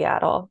over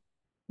Seattle.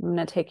 I'm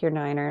gonna take your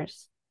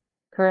Niners.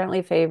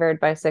 Currently favored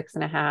by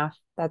 6.5.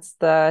 That's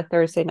the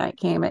Thursday night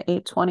game at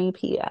 8:20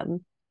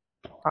 p.m.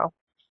 Wow,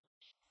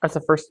 that's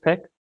the first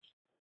pick.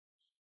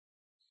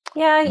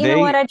 Yeah, you know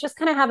what? They I just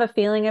kind of have a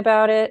feeling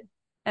about it,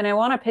 and I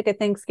want to pick a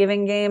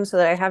Thanksgiving game so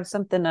that I have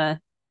something to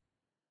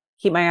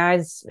keep my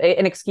eyes,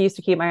 an excuse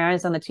to keep my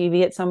eyes on the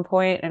TV at some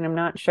point, and I'm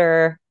not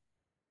sure.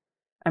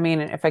 I mean,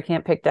 if I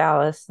can't pick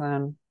Dallas,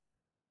 then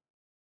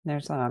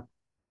there's that.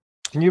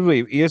 Can you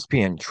believe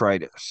ESPN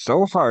tried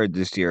so hard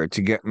this year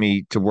to get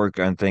me to work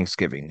on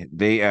Thanksgiving?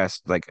 They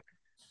asked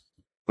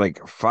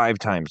like five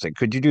times, like,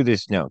 could you do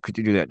this? No. Could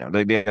you do that? No.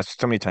 They asked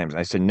so many times.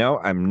 I said, no,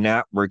 I'm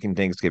not working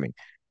Thanksgiving.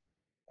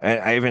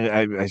 I even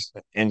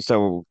and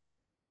so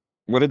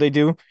what did they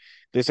do?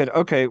 They said,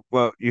 okay,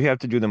 well, you have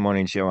to do the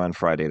morning show on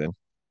Friday then.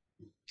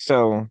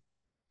 So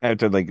I have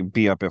to like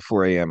be up at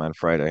 4 a.m. on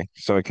Friday.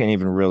 So I can't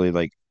even really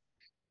like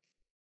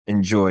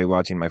enjoy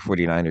watching my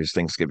 49ers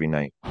Thanksgiving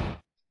night,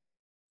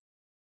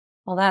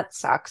 Well, that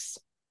sucks.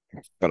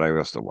 but I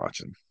will still watch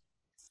them.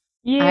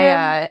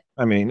 Yeah,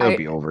 I mean, it'll I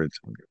be over.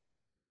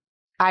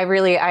 I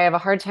have a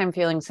hard time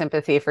feeling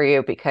sympathy for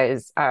you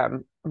because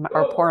our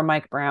poor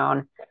Mike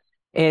Brown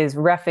is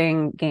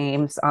reffing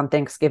games on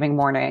Thanksgiving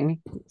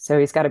morning. So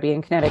he's got to be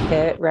in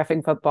Connecticut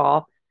reffing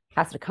football,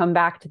 has to come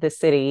back to the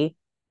city,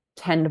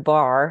 tend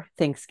bar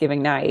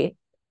Thanksgiving night,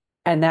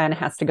 and then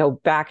has to go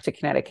back to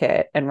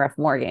Connecticut and ref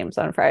more games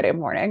on Friday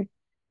morning,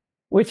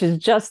 which is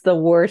just the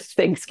worst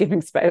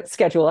Thanksgiving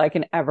schedule I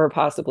can ever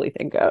possibly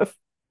think of. I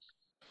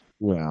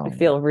Well,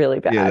 feel really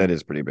yeah, bad. that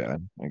is pretty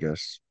bad, I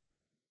guess.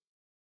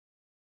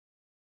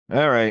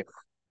 All right.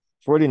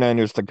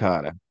 49ers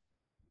Takata. Okay,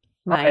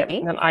 Mike.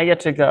 then I get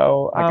to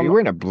go. Like, are you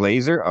wearing a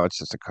blazer? Oh, it's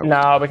just a coat.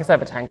 No, because I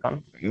have a tank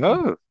on.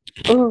 No.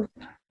 Ooh,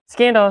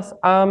 scandalous.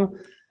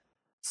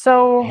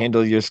 So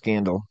Handle your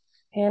scandal.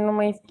 handle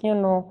my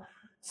scandal.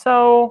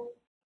 So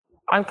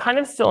I'm kind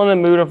of still in the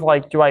mood of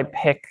like, do I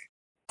pick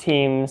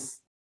teams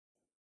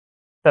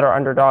that are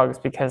underdogs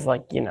because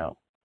like, Because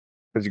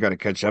you got to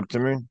catch up to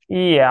me.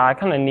 yeah, I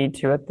kind of need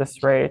to at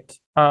this rate.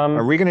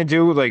 Are we gonna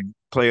do like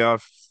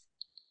playoff?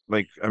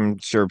 Like, I'm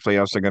sure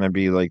playoffs are gonna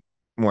be like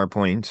more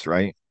points,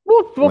 right?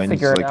 We'll Wins,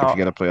 figure it like if you out.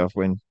 get a playoff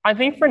win. I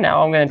think for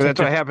now I'm gonna Because take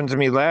that's what happened to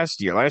me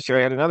last year. Last year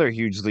I had another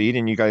huge lead,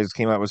 and you guys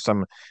came out with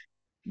some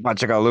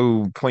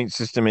Bachagaloo point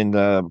system in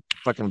the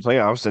fucking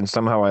playoffs, and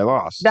somehow I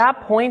lost.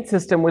 that point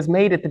system was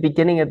made at the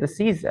beginning of the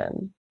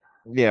season.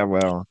 Yeah,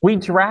 well, We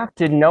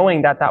drafted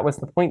knowing that that was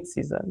the point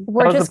season. That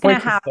We're was the just gonna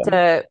point have system.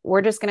 to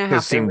we're just gonna it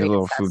have to seemed a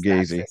little reassess that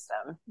fugazi.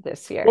 system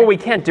this year. Well, we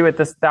can't do it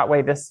this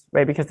way because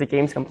the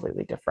game's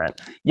completely different.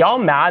 Y'all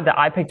mad that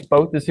I picked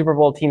both the Super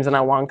Bowl teams and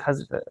I won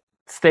because of it.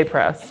 Stay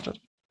pressed.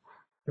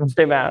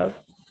 Stay mad.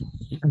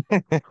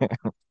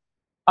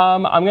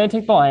 I'm gonna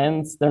take the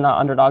Lions. They're not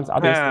underdogs,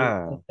 obviously.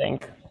 Ah. I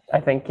think, I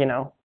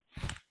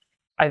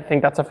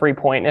think that's a free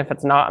point. If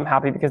it's not, I'm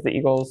happy because the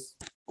Eagles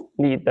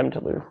need them to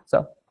lose.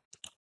 So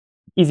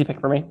easy pick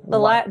for me. the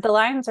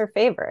Lions are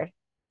favored.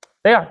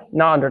 They are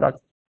not underdogs.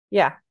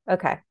 Yeah.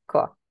 Okay.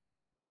 Cool.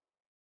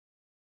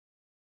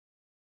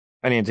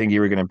 I didn't think you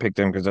were gonna pick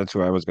them because that's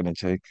who I was gonna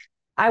take.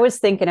 I was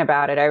thinking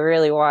about it. I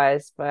really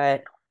was,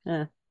 but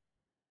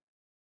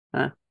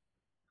And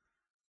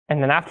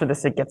then after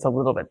this, it gets a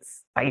little bit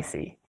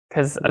spicy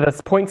because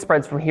the point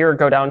spreads from here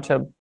go down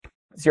to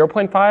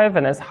 0.5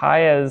 and as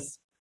high as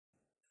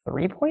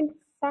 3.5.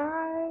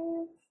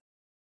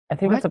 I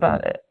think What? that's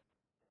about it.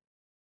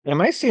 Am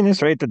I seeing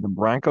this right that the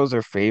Broncos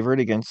are favored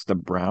against the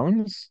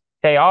Browns?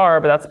 They are,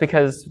 but that's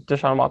because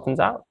Deshaun Watson's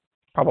out,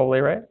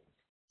 probably, right?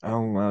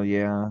 Oh, well,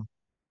 yeah.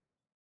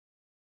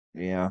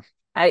 Yeah.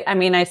 I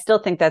mean, I still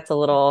think that's a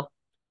little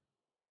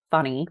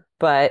funny,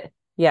 but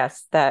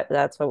yes,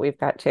 that's what we've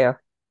got too.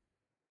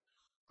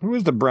 Who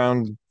is the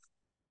Brown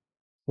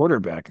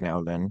quarterback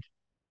now then?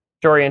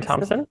 Dorian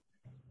Thompson.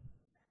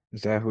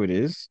 Is that who it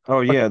is?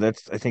 Oh, yeah,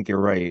 I think you're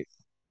right.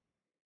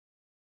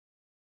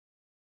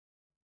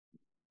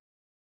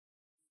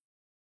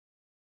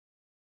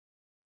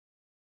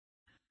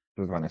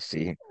 Just want to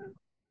see.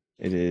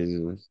 It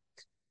is.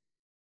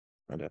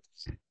 What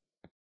else?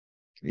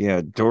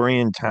 Yeah,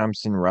 Dorian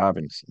Thompson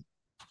Robinson.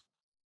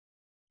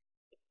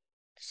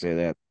 Say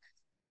that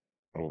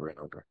over and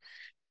over.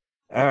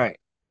 All right.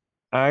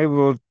 I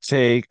will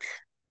take.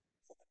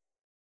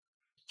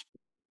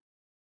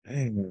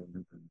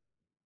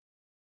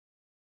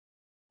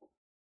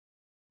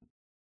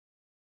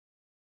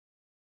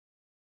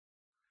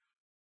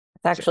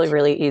 It's actually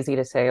really easy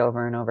to say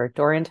over and over.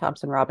 Dorian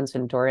Thompson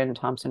Robinson, Dorian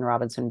Thompson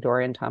Robinson,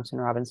 Dorian Thompson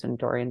Robinson,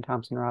 Dorian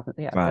Thompson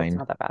Robinson. Yeah, Fine.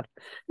 that's not that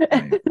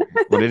Fine. bad.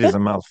 But it is a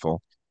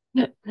mouthful.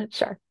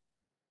 Sure.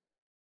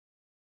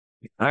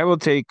 I will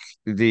take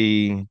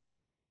the.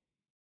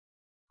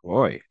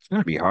 Boy, it's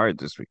gonna be hard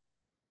this week.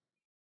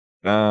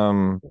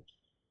 Can't.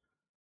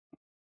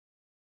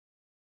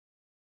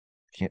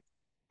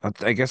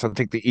 I guess I'll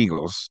take the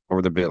Eagles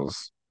over the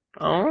Bills.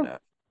 Oh,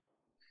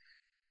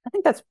 I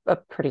think that's a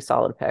pretty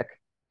solid pick.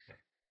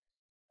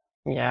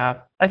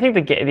 yeah. I think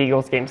the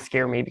Eagles games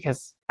scare me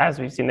because, as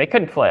we've seen, they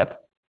couldn't flip.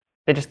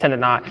 They just tend to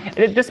not.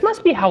 This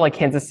must be how like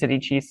Kansas City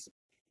Chiefs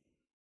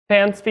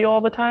fans feel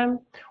all the time,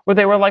 where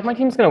they were like, "My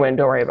team's gonna win.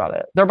 Don't worry about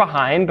it." They're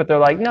behind, but they're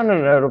like, "No, no,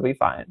 no, it'll be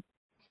fine."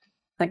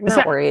 Like, Is not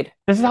that- worried.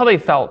 This is how they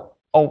felt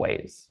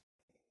always.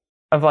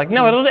 Of like,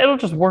 no, it'll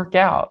just work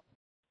out.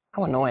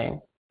 How annoying.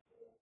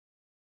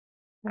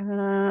 Should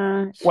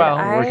Well,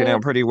 Working I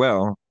out pretty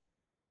well.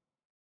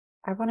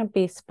 want to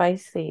be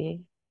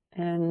spicy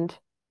and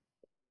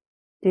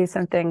do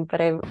something, but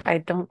I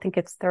don't think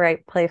it's the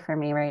right play for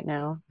me right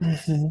now.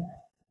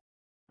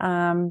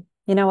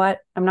 You know what?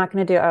 I'm not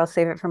going to do it. I'll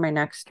save it for my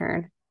next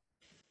turn.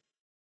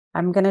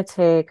 I'm going to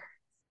take,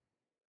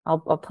 I'll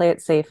play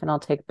it safe and I'll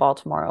take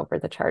Baltimore over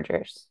the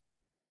Chargers.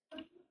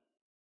 It's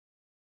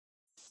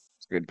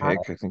a good pick.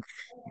 I think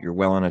you're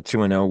well on a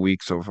 2-0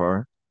 week so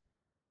far.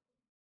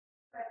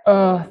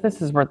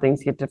 This is where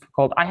things get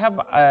difficult. I have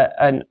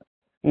a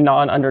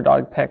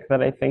non-underdog pick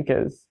that I think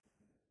is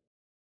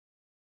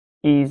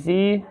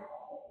easy,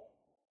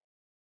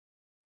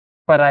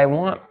 but I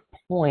want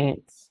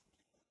points.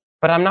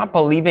 But I'm not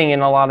believing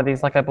in a lot of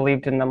these like I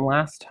believed in them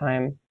last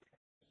time.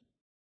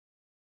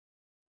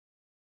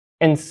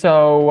 And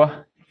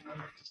so,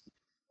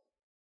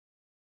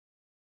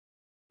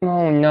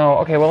 oh no.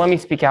 Okay, well, let me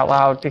speak out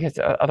loud because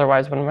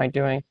otherwise, what am I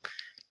doing?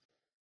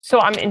 So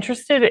I'm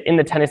interested in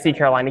the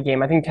Tennessee-Carolina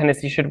game. I think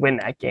Tennessee should win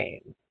that game.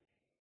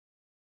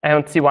 I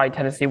don't see why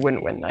Tennessee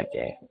wouldn't win that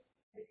game.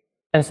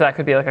 And so that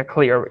could be like a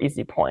clear,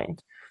 easy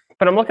point.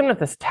 But I'm looking at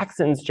this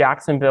Texans,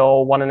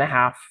 Jacksonville,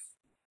 1.5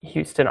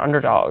 Houston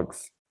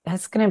underdogs.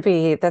 That's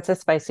a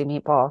spicy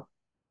meatball.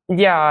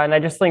 Yeah, and I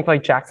just think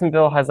like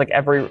Jacksonville has like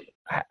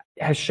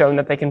has shown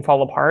that they can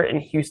fall apart,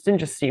 and Houston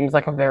just seems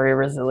like a very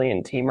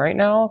resilient team right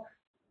now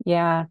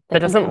Yeah, that they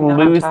can doesn't come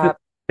out on lose top.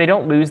 they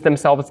don't lose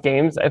themselves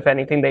games. If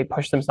anything, they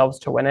push themselves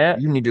to win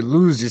it. You need to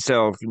lose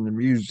yourself in the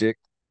music.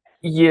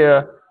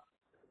 Yeah.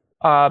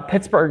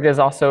 Pittsburgh is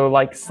also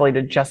like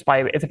slated just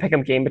by it's a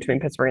pick'em game between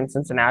Pittsburgh and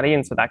Cincinnati,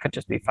 and so that could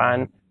just be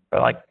fun.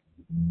 But like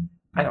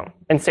I don't.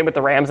 And same with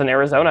the Rams in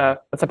Arizona.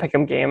 That's a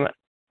pick'em game.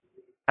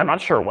 I'm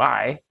not sure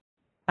why.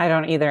 I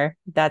don't either.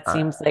 That Uh,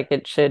 seems like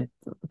it should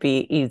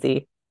be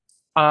easy.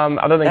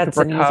 Other than That's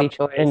Cooper an easy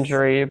Kupp choice.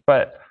 injury,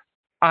 but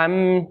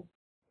I'm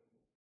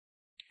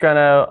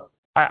gonna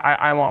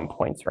I want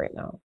points right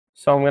now.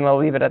 So I'm gonna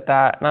leave it at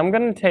that. And I'm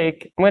gonna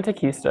take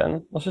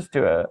Houston. Let's just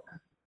do it.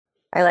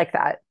 I like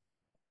that.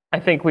 I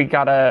think we're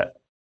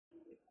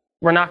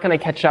not gonna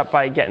catch up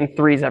by getting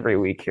threes every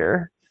week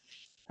here.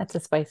 That's a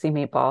spicy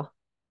meatball.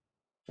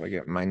 I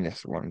get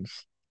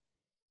 -1s.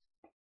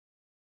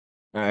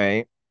 All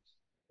right.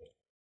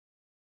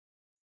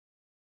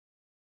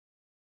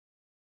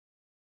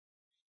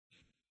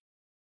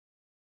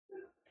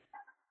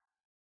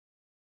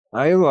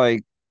 I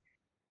like.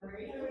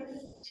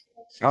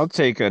 I'll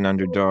take an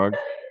underdog.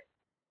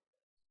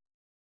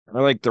 I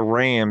like the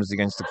Rams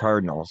against the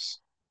Cardinals.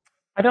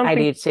 I don't I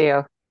think do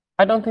too.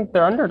 I don't think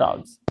they're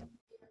underdogs.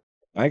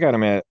 I got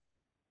them at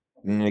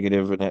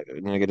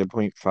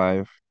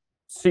 -0.5.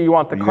 So you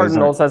want the You guys aren't.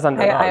 Cardinals as I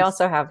underdogs.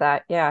 also have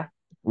that. Yeah.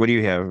 What do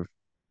you have?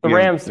 The You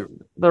have Rams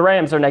the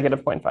Rams are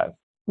 -0.5.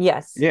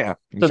 Yes. yeah.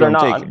 So So I'm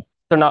taking.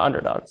 they're not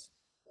underdogs.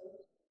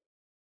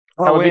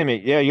 That Oh, would wait be a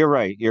minute. Yeah, you're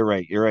right. You're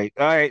right. You're right.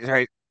 All right. All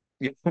right.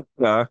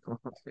 Uh,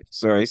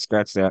 sorry,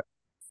 scratch that.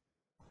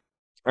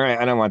 All right.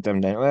 I don't want them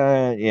then.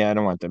 Yeah, I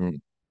don't want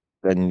them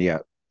then. Yeah,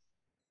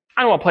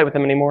 I don't want to play with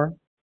them anymore.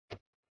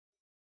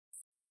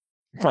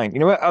 fine. You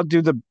know what? I'll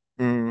do the.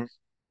 Mm,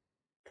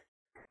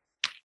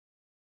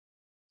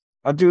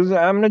 I'm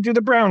gonna do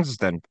the Browns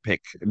then.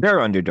 Pick. They're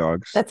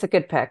underdogs. That's a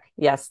good pick.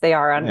 Yes, they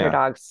are Yeah.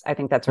 underdogs. I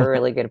think that's a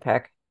really good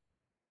pick.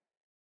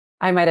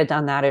 I might have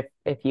done that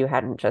if you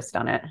hadn't just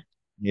done it.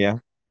 Yeah.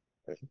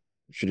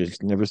 Should have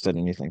never said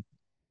anything.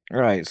 All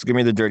right. So give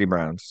me the Dirty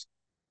Browns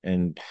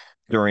and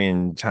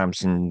Dorian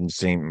Thompson,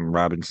 St.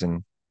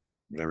 Robinson,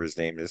 whatever his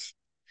name is.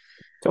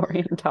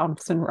 Dorian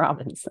Thompson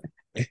Robinson.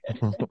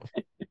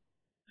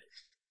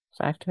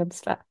 Fact times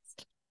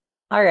fast.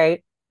 All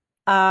right.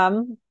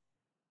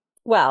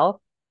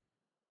 Well,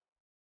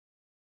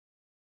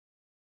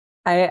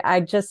 I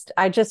just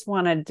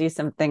want to do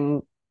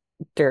something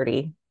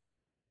dirty,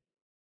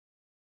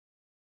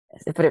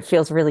 but it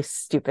feels really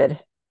stupid.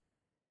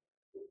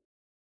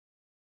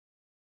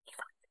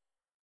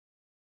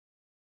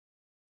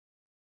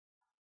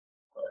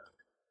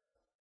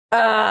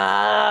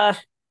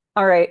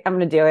 All right, I'm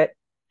gonna do it.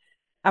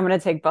 I'm gonna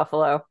take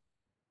Buffalo.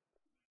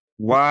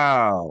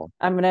 Wow.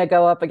 I'm gonna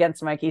go up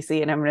against Mikey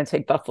C and I'm gonna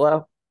take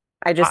Buffalo.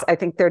 I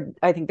think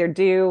they're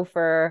due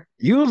for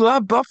You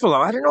love Buffalo.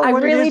 I don't know I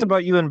what it is really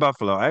about you and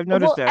Buffalo. I've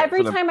noticed well, that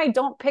every time I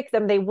don't pick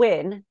them, they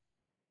win.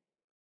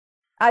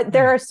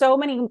 There are so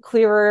many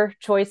clearer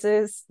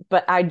choices,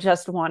 but I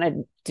just want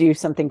to do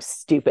something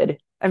stupid.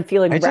 I'm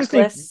feeling I just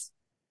think reckless.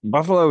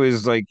 Buffalo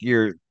is like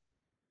your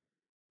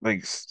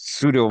like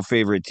pseudo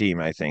favorite team,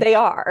 I think. They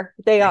are.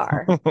 They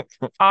are.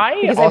 I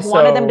Because I've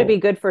wanted them to also be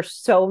good for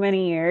so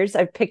many years.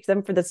 I've picked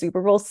them for the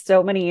Super Bowl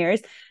so many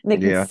years, and they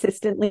Yeah.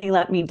 consistently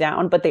let me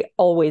down, but they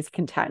always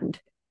contend.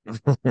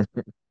 All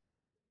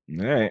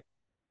right.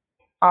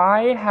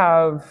 I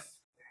have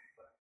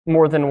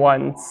more than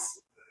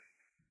once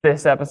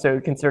this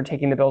episode considered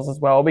taking the Bills as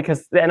well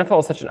because the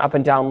NFL is such an up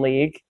and down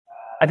league.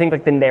 I think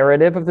like the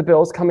narrative of the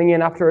Bills coming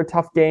in after a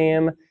tough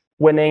game,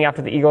 winning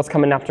after the Eagles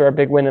coming after a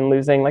big win and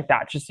losing, like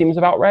that just seems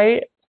about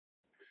right.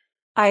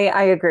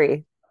 I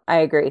agree. I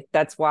agree.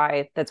 That's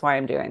why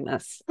I'm doing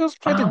this. Bills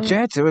played the Um,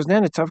 Jets. It was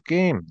not a tough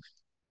game.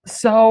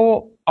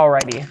 So,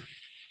 alrighty.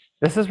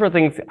 This is where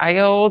things I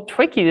go a little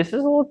tricky. This is a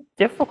little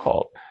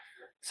difficult.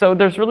 So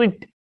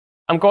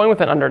I'm going with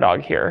an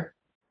underdog here.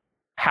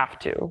 Have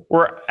to.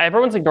 Where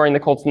everyone's ignoring the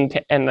Colts and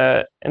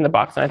the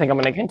Bucks, and I think I'm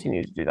going to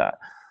continue to do that.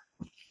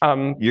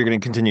 You're going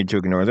to continue to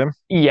ignore them?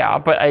 Yeah,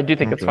 but I do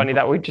think it's Okay. funny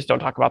that we just don't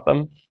talk about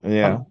them.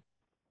 Yeah.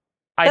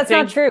 I That's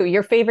think, not true.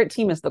 Your favorite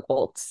team is the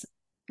Colts.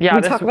 yeah,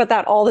 We talk about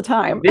that all the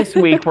time. this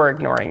week we're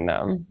ignoring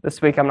them.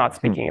 This week I'm not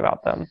speaking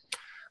about them.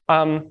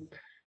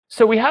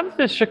 So we have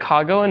this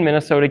Chicago and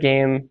Minnesota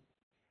game.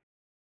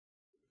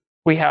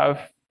 We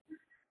have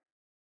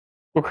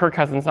Kirk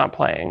Cousins not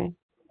playing.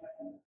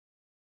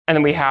 And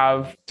then we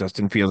have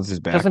Justin Fields is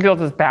back. Justin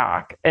Fields is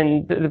back.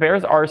 And the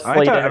Bears are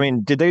slated.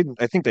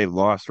 I think they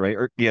lost, right?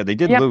 Or yeah, they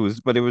did Yep.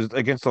 lose, but it was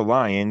against the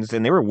Lions,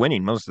 and they were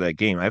winning most of that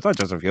game. I thought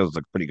Justin Fields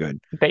looked pretty good.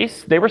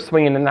 They were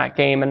swinging in that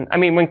game. And I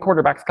mean, when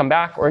quarterbacks come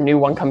back or a new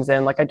one comes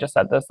in, like I just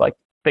said this, like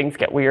things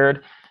get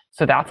weird.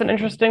 So that's an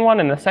interesting one.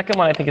 And the second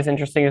one I think is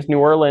interesting is New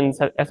Orleans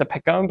as a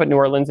pick'em, but New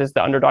Orleans is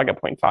the underdog at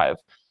 0.5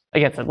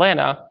 against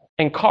Atlanta.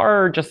 And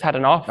Carr just had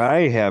an off.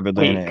 I have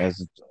Atlanta week.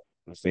 as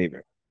a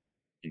favorite.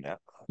 Yeah.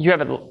 You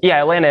have it.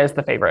 Yeah, Atlanta is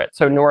the favorite.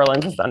 So New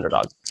Orleans is the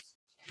underdog.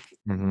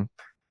 Mm-hmm.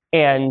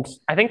 And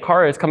I think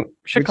Carr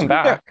should come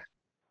back.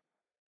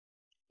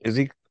 Is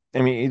he?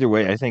 I mean, either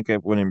way, I think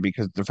it wouldn't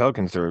because the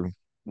Falcons are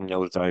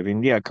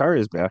nosediving. Yeah, Carr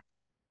is back.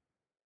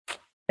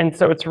 And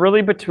so it's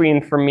really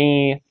between, for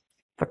me,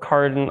 the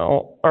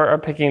Cardinal or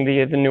picking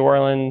the New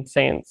Orleans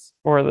Saints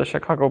or the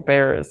Chicago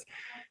Bears.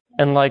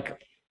 And like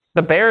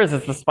the Bears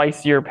is the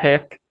spicier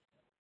pick,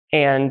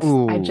 and I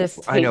Ooh,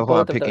 just I hate know who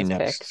I'm both of picking those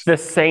next. picks.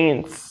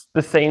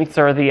 the Saints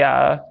are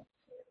the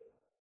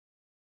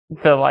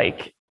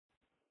like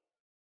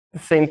the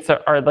Saints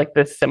are like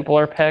the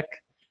simpler pick.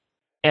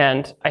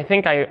 And I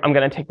think I'm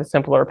gonna take the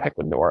simpler pick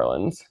with New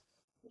Orleans.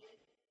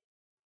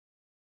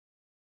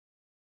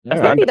 This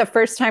Yeah, might be the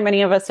first time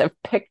any of us have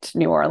picked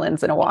New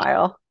Orleans in a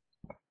while.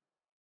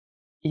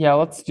 Yeah,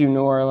 let's do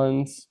New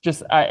Orleans.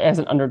 Just as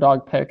an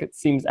underdog pick, it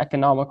seems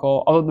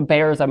economical. Although the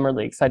Bears, I'm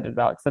really excited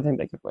about because I think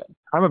they could win.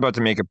 I'm about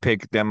to make a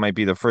pick that might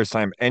be the first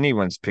time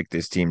anyone's picked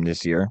this team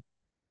this year.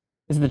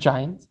 Is it the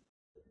Giants?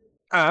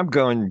 I'm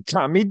going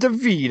Tommy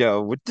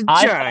DeVito with the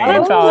I thought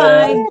Giants.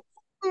 about it.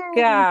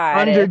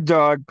 God.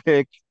 Underdog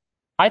pick.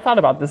 I thought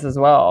about this as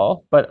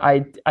well, but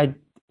I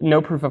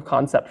no proof of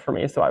concept for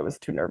me, so I was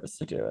too nervous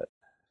to do it.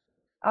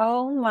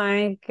 Oh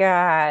my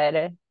God.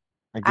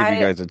 I give you I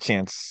guys a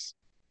chance.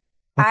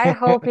 I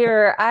hope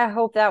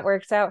that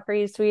works out for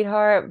you,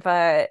 sweetheart, but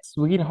I mean,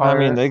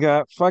 Sweetheart. they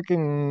got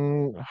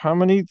fucking how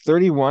many?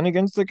 31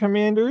 against the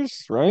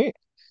Commanders, right?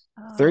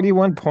 oh,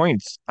 31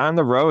 points on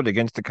the road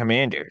against the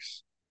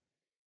Commanders.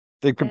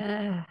 They could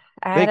I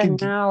they don't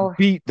could know.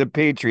 beat the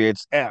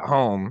Patriots at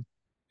home.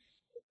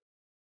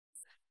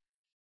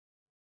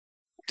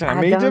 I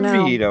Tommy don't know.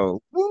 DeVito.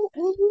 Woo,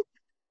 woo.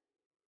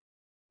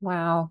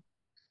 Wow.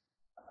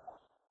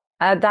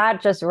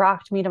 That just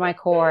rocked me to my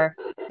core.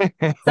 I'm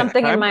feeling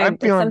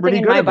Something pretty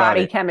in good my about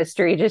body it.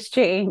 chemistry just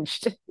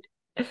changed.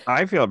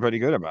 I feel pretty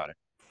good about it.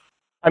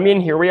 I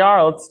mean, here we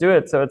are. Let's do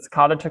it. So it's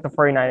Kata took the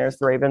 49ers,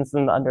 the Ravens,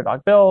 and the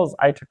underdog Bills.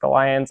 I took the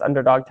Lions,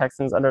 underdog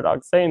Texans,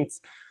 underdog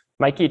Saints.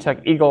 Mikey took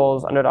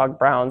Eagles, underdog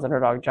Browns,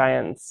 underdog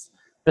Giants.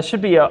 This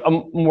should be a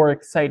more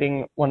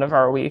exciting one of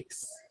our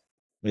weeks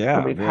that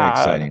Yeah, we've very had.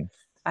 exciting.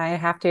 I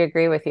have to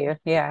agree with you.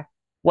 Yeah.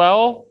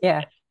 Well,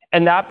 Yeah.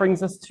 and that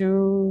brings us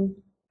to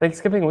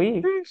Thanksgiving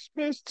week.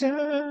 Christmas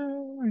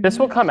time. This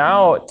will come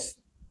out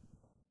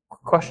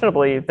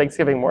questionably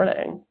Thanksgiving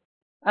morning.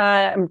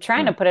 I'm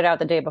trying to put it out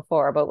the day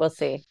before, but we'll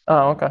see.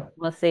 Oh, okay.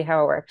 We'll see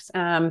how it works.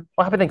 Well,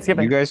 happy You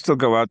Thanksgiving. guys still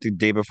go out the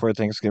day before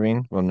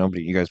Thanksgiving? Well,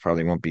 nobody, you guys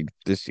probably won't be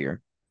this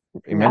year.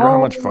 Remember how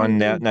No. much fun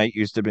that night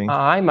used to be?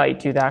 I might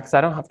do that because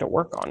I don't have to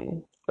work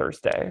on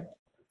Thursday.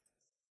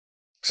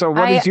 So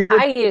what is your,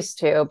 I used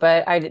to,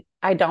 but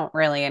I don't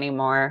really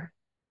anymore.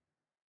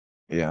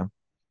 yeah,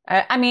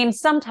 I mean,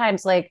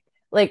 sometimes like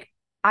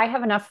I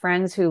have enough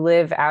friends who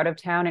live out of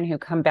town and who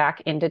come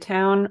back into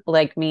town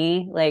like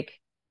me, like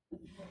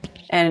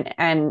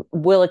and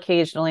will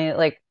occasionally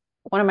like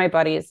one of my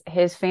buddies,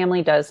 his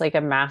family does like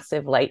a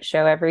massive light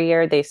show every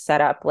year. They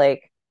set up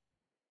like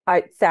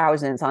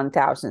thousands on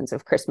thousands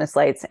of Christmas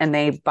lights and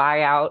they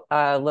buy out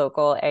a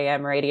local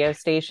AM radio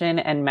station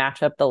and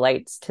match up the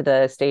lights to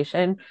the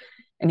station.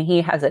 And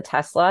he has a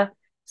Tesla.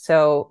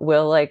 So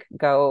we'll like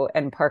go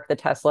and park the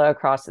Tesla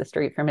across the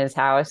street from his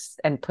house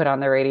and put on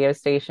the radio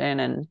station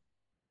and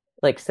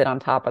like sit on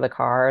top of the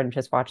car and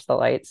just watch the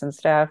lights and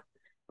stuff.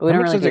 But we how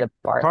don't much really does do it the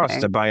bar cost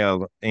to thing. buy a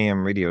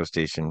AM radio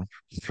station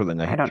for the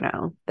I night? don't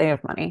know. They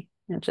have money.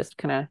 It just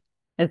kind of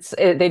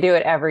they do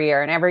it every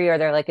year, and every year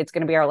they're like, it's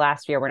going to be our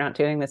last year. We're not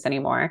doing this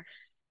anymore.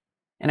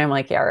 And I'm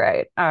like, yeah,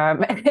 right.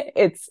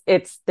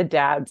 It's the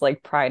dad's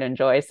like pride and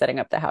joy setting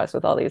up the house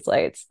with all these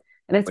lights,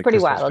 and it's Like pretty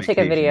wild. Christmas I'll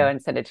take a video vacation.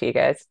 and send it to you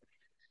guys.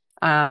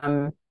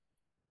 Um,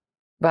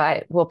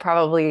 but we'll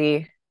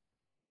probably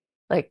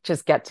like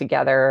just get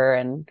together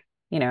and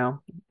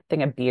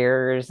thing of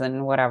beers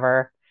and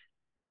whatever.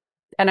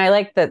 And I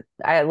like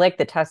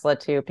the Tesla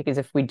too, because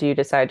if we do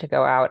decide to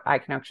go out, I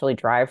can actually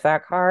drive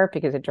that car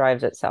because it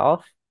drives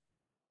itself.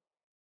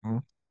 Hmm.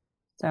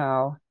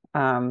 So,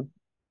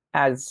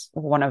 as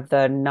one of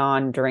the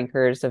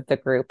non-drinkers of the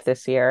group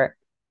this year,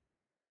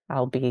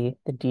 I'll be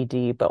the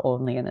DD, but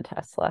only in the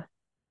Tesla.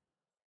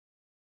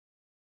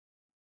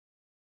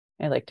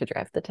 I like to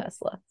drive the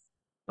Tesla.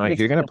 Like Makes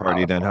you're me gonna feel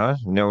party then,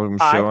 powerful. huh? No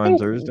I show on think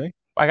Thursday?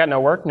 I got no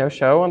work, no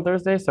show on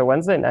Thursday, so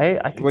Wednesday night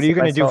I could What are see you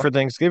gonna do myself. for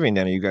Thanksgiving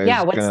then? Are you Yeah,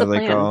 guys what's gonna the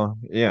like plan? all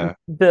yeah,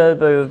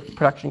 The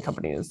production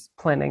company is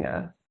planning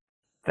a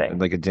thing.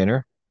 like a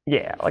dinner?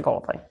 Yeah, like a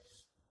whole thing.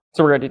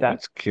 So we're gonna do that.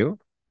 That's cute.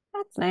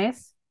 That's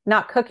nice.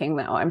 Not cooking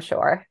though, I'm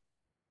sure.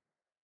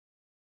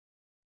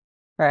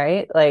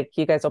 Right? Like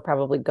you guys will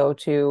probably go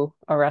to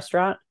a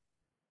restaurant.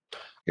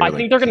 Get I it, like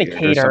think they're gonna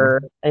catered or something.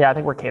 cater. Yeah, I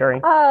think we're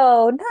catering.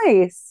 Oh,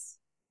 nice.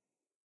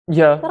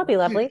 Yeah. That'll be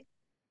lovely.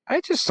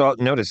 I just thought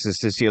noticed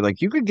this year.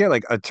 Like you could get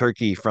like a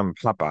turkey from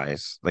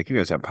Popeyes. Like you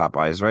guys have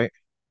Popeyes, right?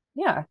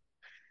 Yeah.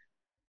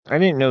 I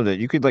didn't know that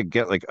you could like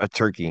get like a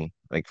turkey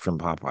like from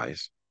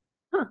Popeyes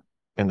Huh.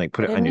 and like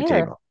put I it on didn't your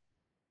either. table.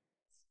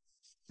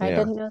 I Yeah.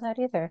 didn't know that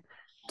either.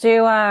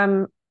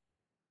 Do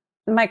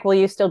Mike, will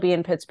you still be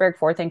in Pittsburgh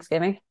for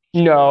Thanksgiving?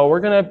 No, we're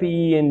gonna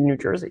be in New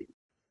Jersey.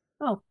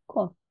 Oh,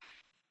 cool.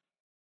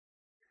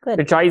 New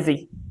Good.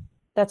 Jersey.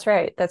 That's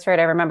right. That's right.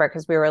 I remember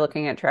because we were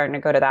looking at trying to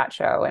go to that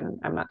show, and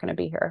I'm not going to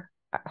be here.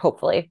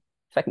 Hopefully,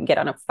 if I can get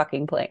on a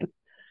fucking plane.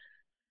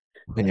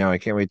 And now I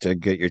can't wait to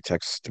get your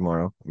text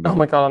tomorrow Oh about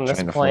my God, on this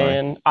trying to fly.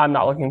 plane. I'm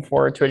not looking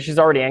forward to it. She's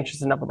already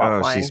anxious enough about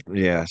Oh, flying.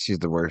 she's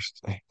the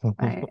worst.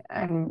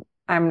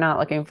 I'm not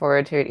looking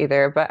forward to it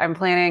either. But I'm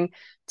planning.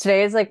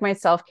 Today is like my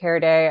self-care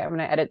day. I'm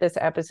gonna edit this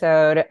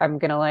episode. I'm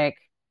gonna like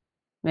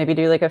maybe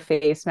do like a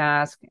face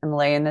mask and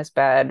lay in this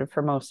bed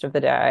for most of the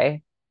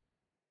day,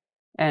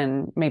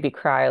 and maybe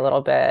cry a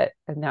little bit.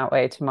 And that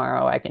way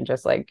tomorrow I can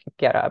just like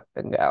get up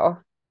and go.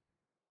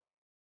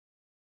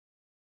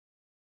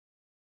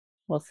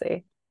 We'll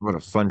see. What a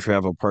fun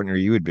travel partner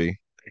you would be.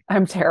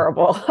 I'm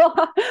terrible.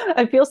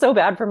 I feel so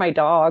bad for my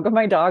dog.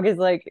 My dog is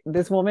like,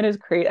 this woman is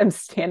crazy. I'm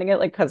standing at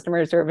like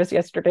customer service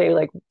yesterday,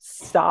 like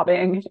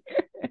sobbing.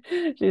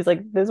 She's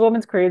like, this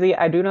woman's crazy.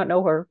 I do not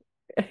know her.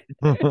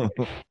 All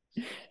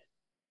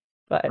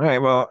But right,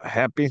 well,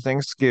 happy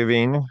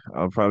Thanksgiving.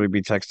 I'll probably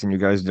be texting you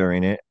guys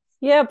during it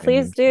yeah, and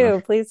please stuff.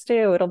 do. Please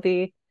do. It'll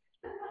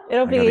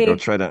I gotta go be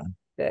try to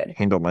good.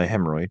 handle my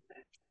hemorrhoid.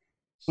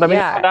 Let me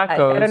know Yeah, how that I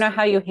goes. don't know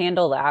how you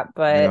handle that, I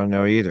but don't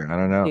know either. I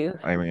don't know. you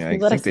I mean, you I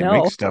let think us they make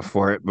know. stuff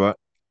for it, but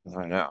I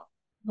don't know.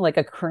 Like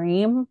a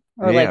cream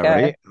or Yeah, like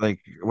a right? Like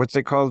what's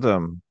it called?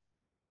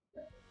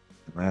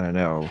 I don't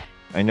know.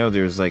 I know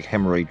there's like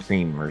hemorrhoid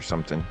cream or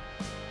something.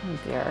 oh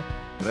dear.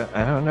 But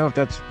I don't know if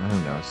that's I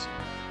don't know.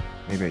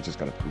 Maybe I just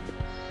gotta poop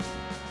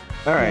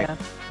it. All right. Yeah.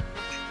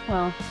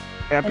 Well,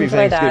 Happy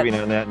enjoy that. Thanksgiving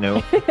on that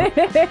note.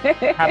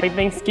 Happy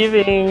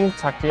Thanksgiving.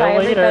 Talk to you Bye,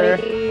 later.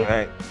 everybody. All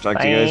right. Talk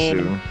to you guys Bye.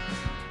 soon.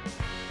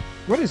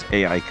 What is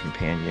AI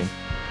companion?